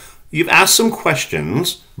area. You've asked some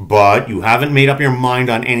questions, but you haven't made up your mind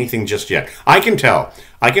on anything just yet. I can tell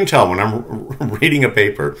when I'm reading a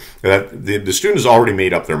paper that the student has already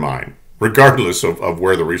made up their mind, regardless of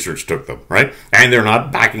where the research took them, right? And they're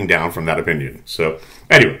not backing down from that opinion. So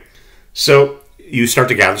anyway, you start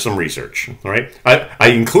to gather some research, all right? I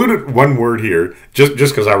included one word here just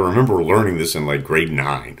because I remember learning this in like grade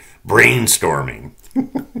 9, brainstorming.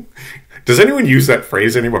 Does anyone use that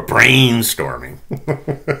phrase anymore? Brainstorming.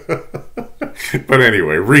 But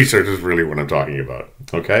anyway, research is really what I'm talking about,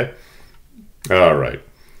 okay? All right.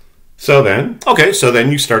 So then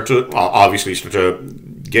you start to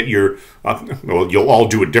get your, you'll all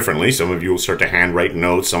do it differently. Some of you will start to handwrite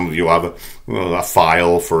notes. Some of you will have a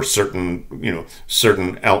file for certain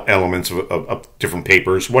elements of different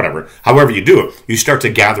papers, whatever. However you do it, you start to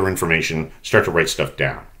gather information, start to write stuff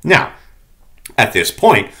down. Now, at this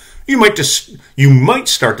point, you might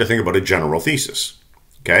start to think about a general thesis,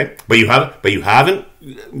 okay? But you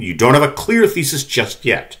don't have a clear thesis just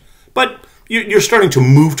yet. But you're starting to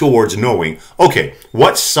move towards knowing, okay,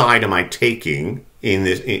 what side am I taking in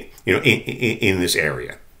this, in this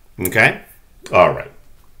area? Okay? All right.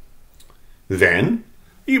 Then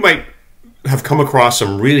you might have come across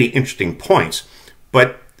some really interesting points,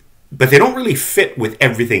 but they don't really fit with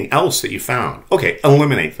everything else that you found. Okay,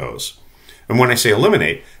 eliminate those. And when I say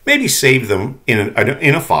eliminate, maybe save them in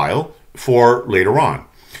a file for later on.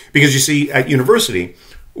 Because you see, at university,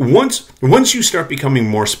 once you start becoming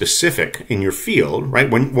more specific in your field, right?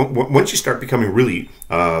 Once you start becoming really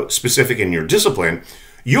specific in your discipline,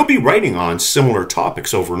 you'll be writing on similar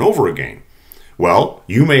topics over and over again. Well,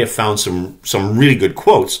 you may have found some really good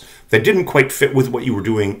quotes that didn't quite fit with what you were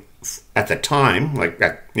doing at the time, like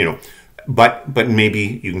that, but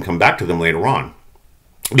maybe you can come back to them later on.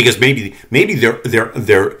 Because maybe they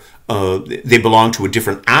belong to a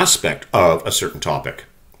different aspect of a certain topic,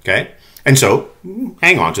 okay? And so,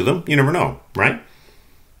 hang on to them. You never know, right?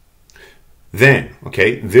 Then,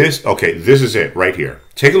 this is it right here.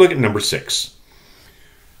 Take a look at number 6.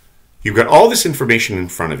 You've got all this information in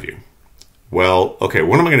front of you. Well, okay,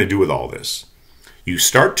 what am I going to do with all this? You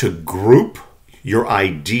start to group your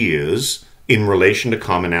ideas in relation to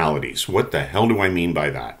commonalities. What the hell do I mean by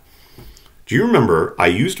that? Do you remember I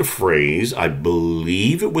used a phrase, I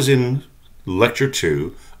believe it was in Lecture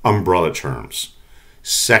 2, umbrella terms,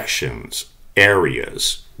 sections,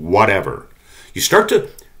 areas, whatever. You start to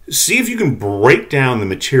see if you can break down the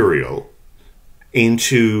material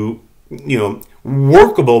into,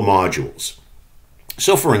 workable modules.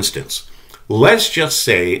 So for instance, let's just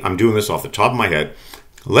say, I'm doing this off the top of my head,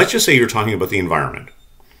 let's just say you're talking about the environment.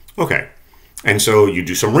 Okay, And so you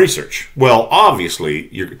do some research. Well, obviously,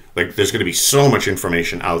 there's going to be so much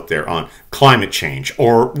information out there on climate change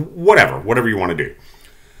or whatever you want to do.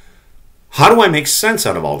 How do I make sense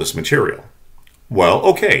out of all this material? Well,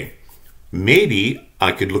 okay, maybe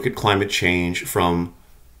I could look at climate change from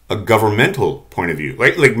a governmental point of view.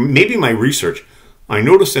 Like maybe my research, I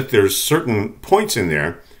noticed that there's certain points in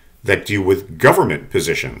there that deal with government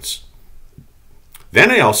positions.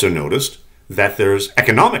 Then I also noticed that there's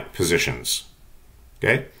economic positions.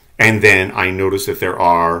 Okay? And then I noticed that there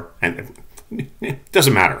are, and it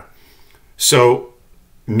doesn't matter. So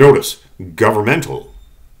notice governmental,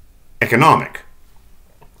 economic.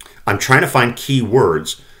 I'm trying to find key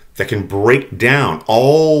words that can break down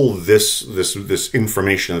all this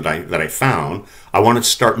information that I found. I want to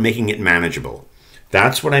start making it manageable.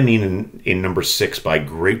 That's what I mean in number 6 by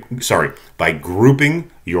grouping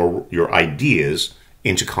your ideas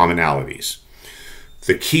into commonalities.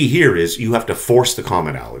 The key here is you have to force the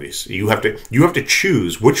commonalities. You have to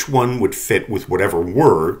choose which one would fit with whatever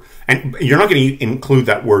word, and you're not going to include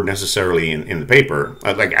that word necessarily in the paper,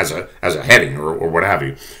 like as a heading or what have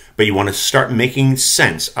you. But you want to start making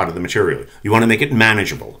sense out of the material. You want to make it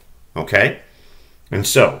manageable, okay? And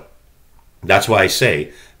so that's why I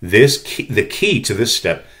say the key to this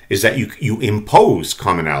step is that you impose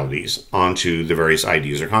commonalities onto the various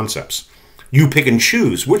ideas or concepts. You pick and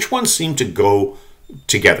choose which ones seem to go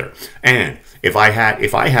together. And if I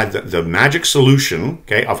had the magic solution,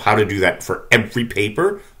 okay, of how to do that for every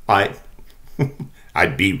paper, I'd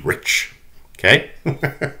be rich. Okay?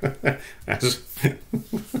 as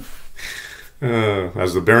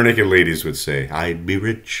the bare naked ladies would say, I'd be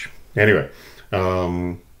rich. Anyway,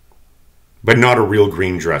 but not a real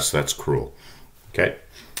green dress. That's cruel. Okay?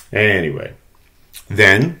 Anyway,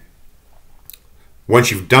 then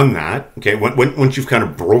once you've done that, okay, once you've kind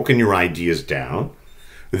of broken your ideas down,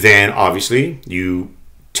 then obviously you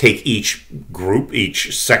take each group,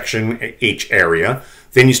 each section, each area,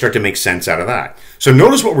 then you start to make sense out of that. So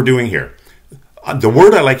notice what we're doing here. The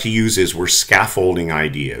word I like to use is we're scaffolding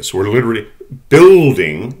ideas. We're literally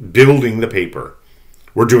building the paper.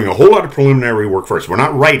 We're doing a whole lot of preliminary work first. We're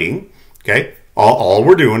not writing, okay? All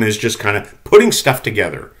we're doing is just kind of putting stuff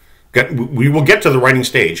together. We will get to the writing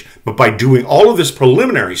stage, but by doing all of this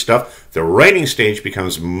preliminary stuff, the writing stage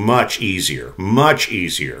becomes much easier,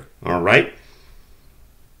 all right?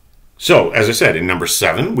 So, as I said, in number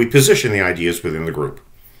 7, we position the ideas within the group.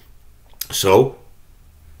 So,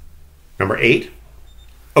 number 8,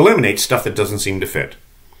 eliminate stuff that doesn't seem to fit.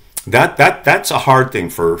 That's a hard thing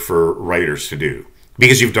for writers to do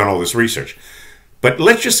because you've done all this research. But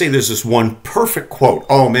let's just say there's this one perfect quote.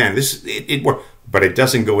 Oh man, it worked. But it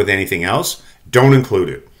doesn't go with anything else. Don't include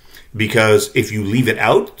it. Because if you leave it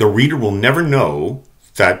out, the reader will never know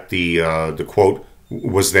that the quote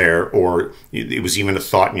was there or it was even a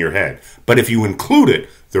thought in your head. But if you include it,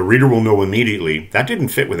 the reader will know immediately that didn't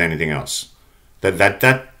fit with anything else.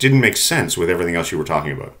 That didn't make sense with everything else you were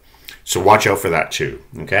talking about. So watch out for that too,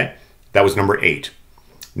 okay? That was number 8.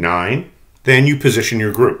 9, then you position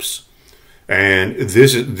your groups. And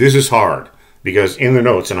this is hard because in the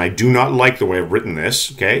notes, and I do not like the way I've written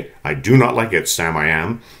this, okay? I do not like it, Sam, I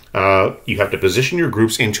am. You have to position your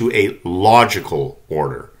groups into a logical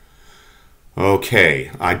order.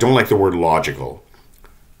 Okay, I don't like the word logical,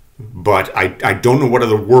 but I don't know what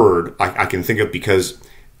other word I can think of because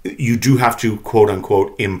you do have to, quote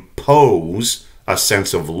unquote, impose a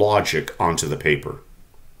sense of logic onto the paper.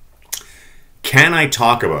 Can I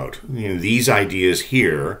talk about these ideas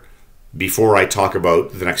here before I talk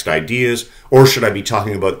about the next ideas, or should I be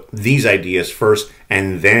talking about these ideas first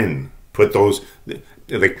and then put those,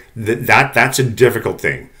 like that's a difficult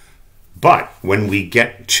thing. But when we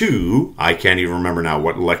get to, I can't even remember now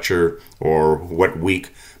what lecture or what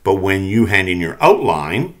week, but when you hand in your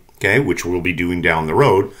outline, okay, which we'll be doing down the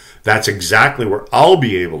road, that's exactly where I'll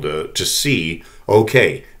be able to see,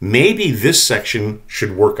 okay, maybe this section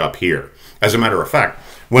should work up here. As a matter of fact,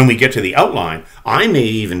 when we get to the outline, I may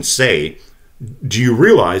even say, do you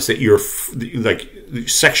realize that your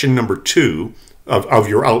section number 2 of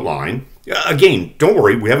your outline, again, don't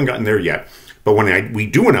worry, we haven't gotten there yet, but when we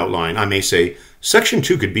do an outline, I may say, section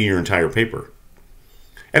 2 could be your entire paper.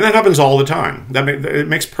 And that happens all the time. It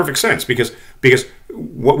makes perfect sense because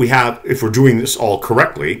what we have, if we're doing this all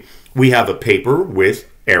correctly, we have a paper with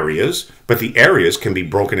areas, but the areas can be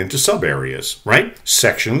broken into sub-areas, right?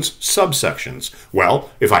 Sections, subsections.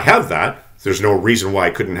 Well, if I have that, there's no reason why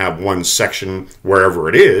I couldn't have one section wherever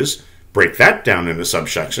it is, break that down into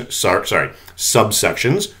subsections,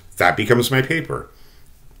 that becomes my paper.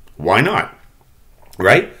 Why not?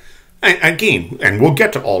 Right? And again, and we'll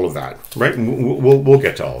get to all of that, right? We'll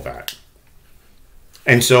get to all of that.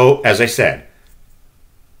 And so, as I said,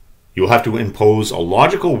 you'll have to impose a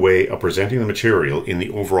logical way of presenting the material in the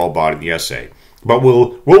overall body of the essay. But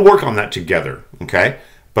we'll work on that together, okay?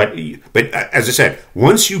 But as I said,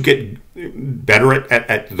 once you get better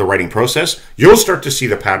at the writing process, you'll start to see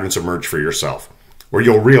the patterns emerge for yourself, where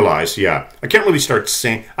you'll realize, yeah, I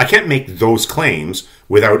can't make those claims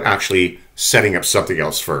without actually setting up something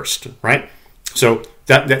else first, right? So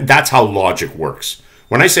that's how logic works.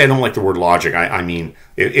 When I say I don't like the word logic, I mean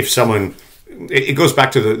if someone, it goes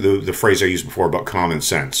back to the phrase I used before about common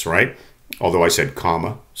sense, right? Although I said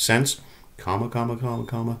comma sense.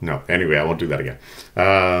 Comma. No, anyway, I won't do that again.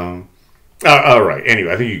 All right,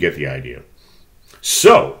 anyway, I think you get the idea.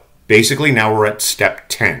 So, basically, now we're at step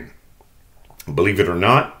 10. Believe it or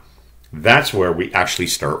not, that's where we actually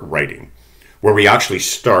start writing. Where we actually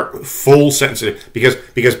start full sentences.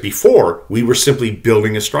 Because before, we were simply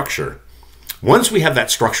building a structure. Once we have that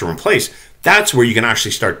structure in place, that's where you can actually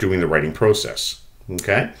start doing the writing process.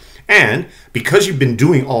 Okay? And because you've been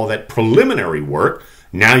doing all that preliminary work,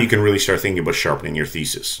 now you can really start thinking about sharpening your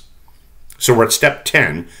thesis. So we're at step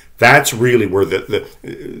 10. That's really where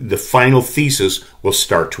the final thesis will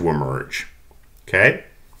start to emerge. Okay?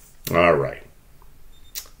 All right.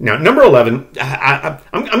 Now, number 11,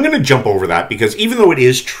 I'm going to jump over that because even though it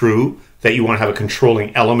is true that you want to have a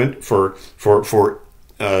controlling element for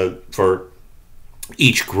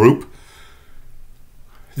each group,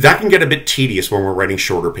 that can get a bit tedious when we're writing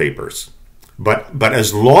shorter papers. But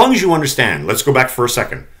as long as you understand, let's go back for a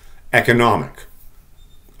second. Economic.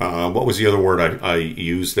 What was the other word I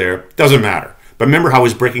used there? Doesn't matter. But remember how I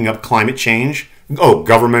was breaking up climate change? Oh,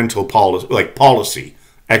 governmental policy, like policy,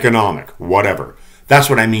 economic, whatever. That's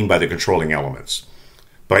what I mean by the controlling elements.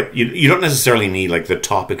 But you don't necessarily need like the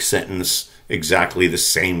topic sentence exactly the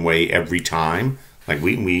same way every time. Like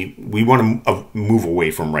we want to move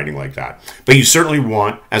away from writing like that. But you certainly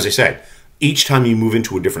want, as I said, each time you move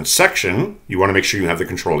into a different section, you want to make sure you have the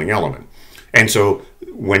controlling element. And so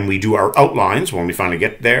when we do our outlines, when we finally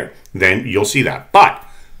get there, then you'll see that. But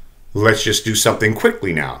let's just do something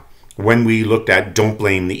quickly now. When we looked at don't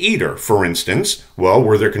blame the eater, for instance, well,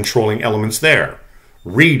 were there controlling elements there?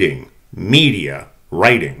 Reading, media,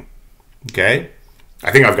 writing. Okay?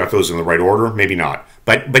 I think I've got those in the right order, maybe not.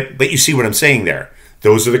 But you see what I'm saying there.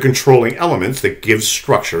 Those are the controlling elements that give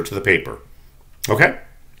structure to the paper. Okay?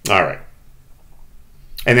 All right.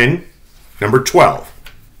 And then, number 12.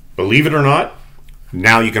 Believe it or not,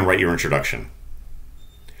 now you can write your introduction.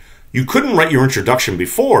 You couldn't write your introduction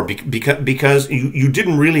before because you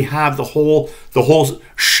didn't really have the whole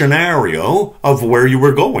scenario of where you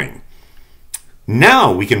were going.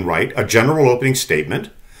 Now we can write a general opening statement.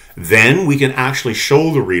 Then we can actually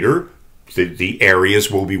show the reader the areas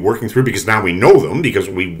we'll be working through because now we know them because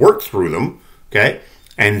we worked through them. Okay?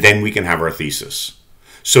 And then we can have our thesis.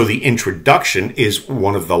 So the introduction is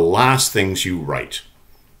one of the last things you write.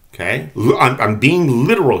 Okay? I'm being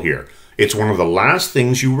literal here. It's one of the last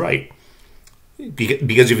things you write.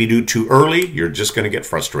 Because if you do too early, you're just going to get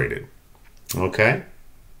frustrated. Okay?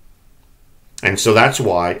 And so that's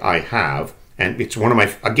why I have, and it's one of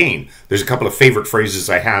my, again, there's a couple of favorite phrases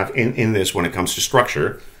I have in this when it comes to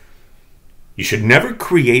structure. You should never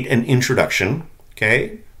create an introduction,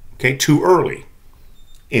 okay, too early.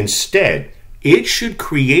 Instead, it should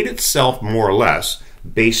create itself more or less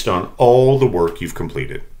based on all the work you've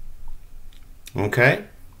completed. Okay?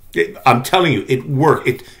 I'm telling you, it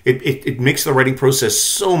works. It makes the writing process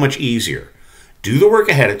so much easier. Do the work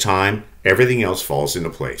ahead of time. Everything else falls into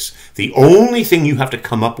place. The only thing you have to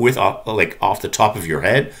come up with like off the top of your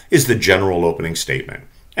head is the general opening statement.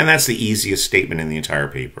 And that's the easiest statement in the entire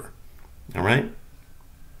paper. All right?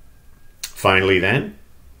 Finally then,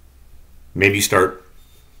 maybe start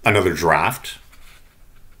another draft.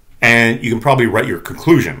 And you can probably write your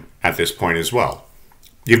conclusion at this point as well.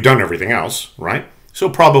 You've done everything else, right? So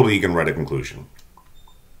probably you can write a conclusion.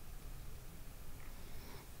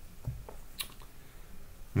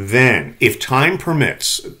 Then, if time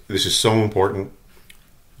permits, this is so important,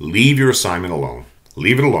 leave your assignment alone.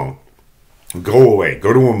 Leave it alone. Go away.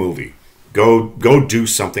 Go to a movie. Go do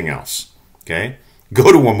something else. Okay?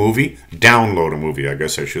 Go to a movie. Download a movie, I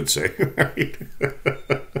guess I should say.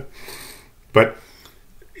 But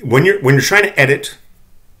when you're trying to edit,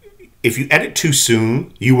 if you edit too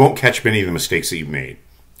soon, you won't catch many of the mistakes that you've made.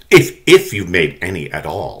 If you've made any at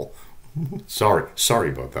all. Sorry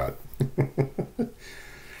about that.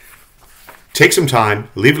 Take some time,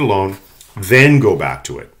 leave it alone, then go back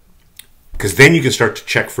to it. Because then you can start to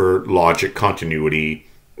check for logic, continuity,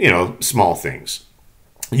 small things.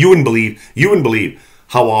 You wouldn't believe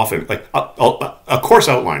how often, like a course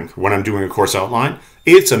outline, when I'm doing a course outline,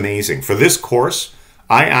 it's amazing. For this course,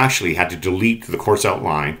 I actually had to delete the course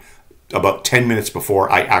outline about 10 minutes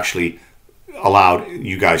before I actually allowed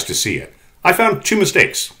you guys to see it. I found 2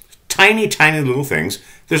 mistakes. Tiny, tiny little things.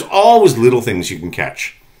 There's always little things you can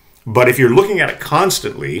catch. But if you're looking at it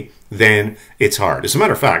constantly, then it's hard. As a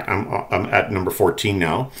matter of fact, I'm at number 14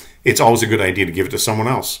 now. It's always a good idea to give it to someone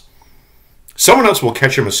else. Someone else will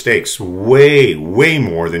catch your mistakes way, way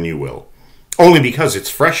more than you will. Only because it's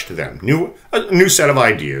fresh to them. A new set of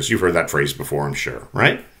ideas. You've heard that phrase before, I'm sure,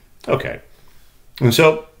 right? Okay. And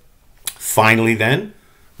so, finally then,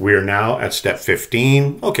 we are now at step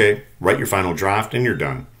 15. Okay, write your final draft and you're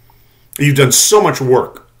done. You've done so much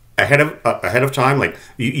work ahead of time. Like,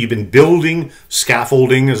 you've been building,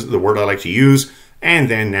 scaffolding is the word I like to use. And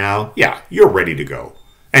then now, yeah, you're ready to go.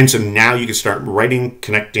 And so now you can start writing,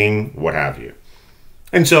 connecting, what have you.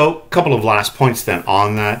 And so, a couple of last points then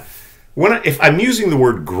on that. If I'm using the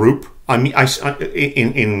word group,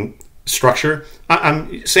 in structure,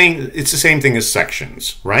 I'm saying it's the same thing as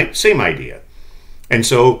sections, right? Same idea. And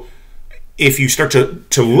so, if you start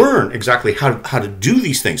to learn exactly how to do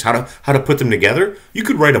these things, how to put them together, you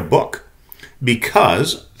could write a book.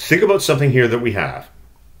 Because think about something here that we have.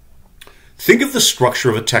 Think of the structure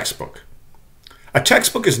of a textbook. A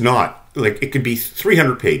textbook is not, like, it could be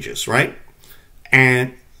 300 pages, right?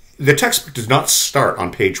 And the textbook does not start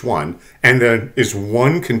on page 1 and then is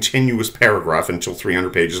one continuous paragraph until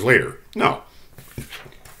 300 pages later. No.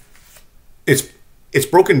 It's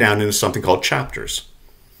broken down into something called chapters.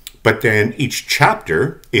 But then each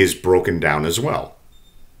chapter is broken down as well.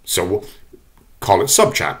 So we'll call it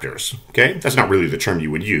subchapters, okay? That's not really the term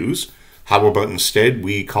you would use. How about instead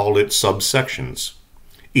we call it subsections?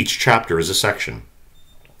 Each chapter is a section.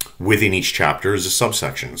 Within each chapter is a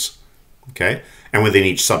subsections, okay? And within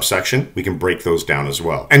each subsection, we can break those down as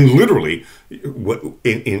well. And literally,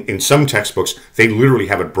 in some textbooks, they literally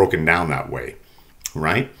have it broken down that way,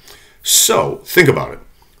 right? So think about it.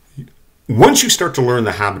 Once you start to learn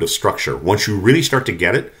the habit of structure, once you really start to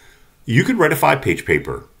get it, you could write a 5-page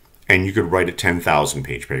paper and you could write a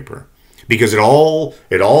 10,000-page paper. Because it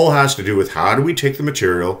all has to do with how do we take the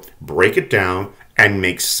material, break it down, and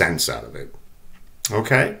make sense out of it.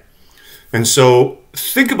 Okay? And so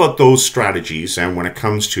think about those strategies and when it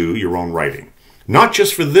comes to your own writing. Not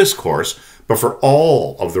just for this course, but for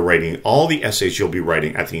all of the writing, all the essays you'll be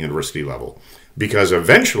writing at the university level. Because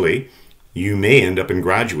eventually, you may end up in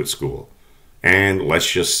graduate school. And let's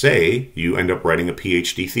just say you end up writing a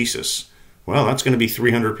PhD thesis. Well, that's going to be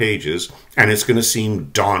 300 pages, and it's going to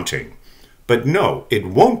seem daunting. But no, it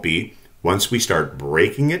won't be once we start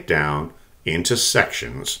breaking it down into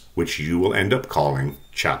sections, which you will end up calling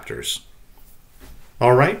chapters.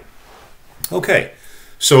 All right? Okay,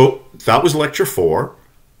 so that was lecture 4.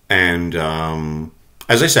 And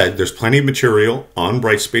as I said, there's plenty of material on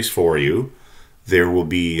Brightspace for you. There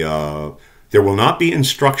will not be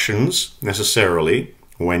instructions necessarily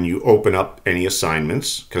when you open up any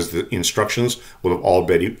assignments, because the instructions will have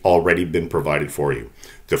already been provided for you.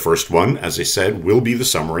 The first one, as I said, will be the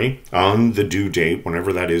summary on the due date,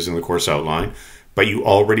 whenever that is in the course outline. But you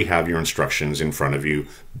already have your instructions in front of you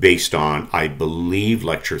based on, I believe,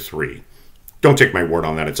 lecture 3. Don't take my word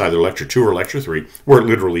on that. It's either lecture 2 or lecture 3, where it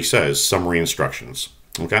literally says summary instructions.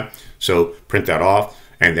 Okay? So print that off.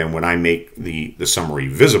 And then when I make the summary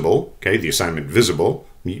visible, okay, the assignment visible,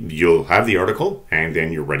 you'll have the article, and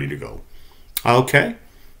then you're ready to go. Okay?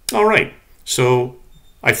 All right. So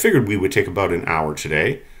I figured we would take about an hour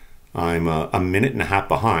today. I'm a minute and a half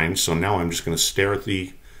behind, so now I'm just going to stare at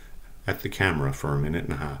the camera for a minute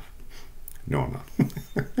and a half. No, I'm not.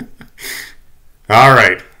 All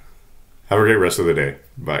right. Have a great rest of the day.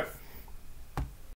 Bye.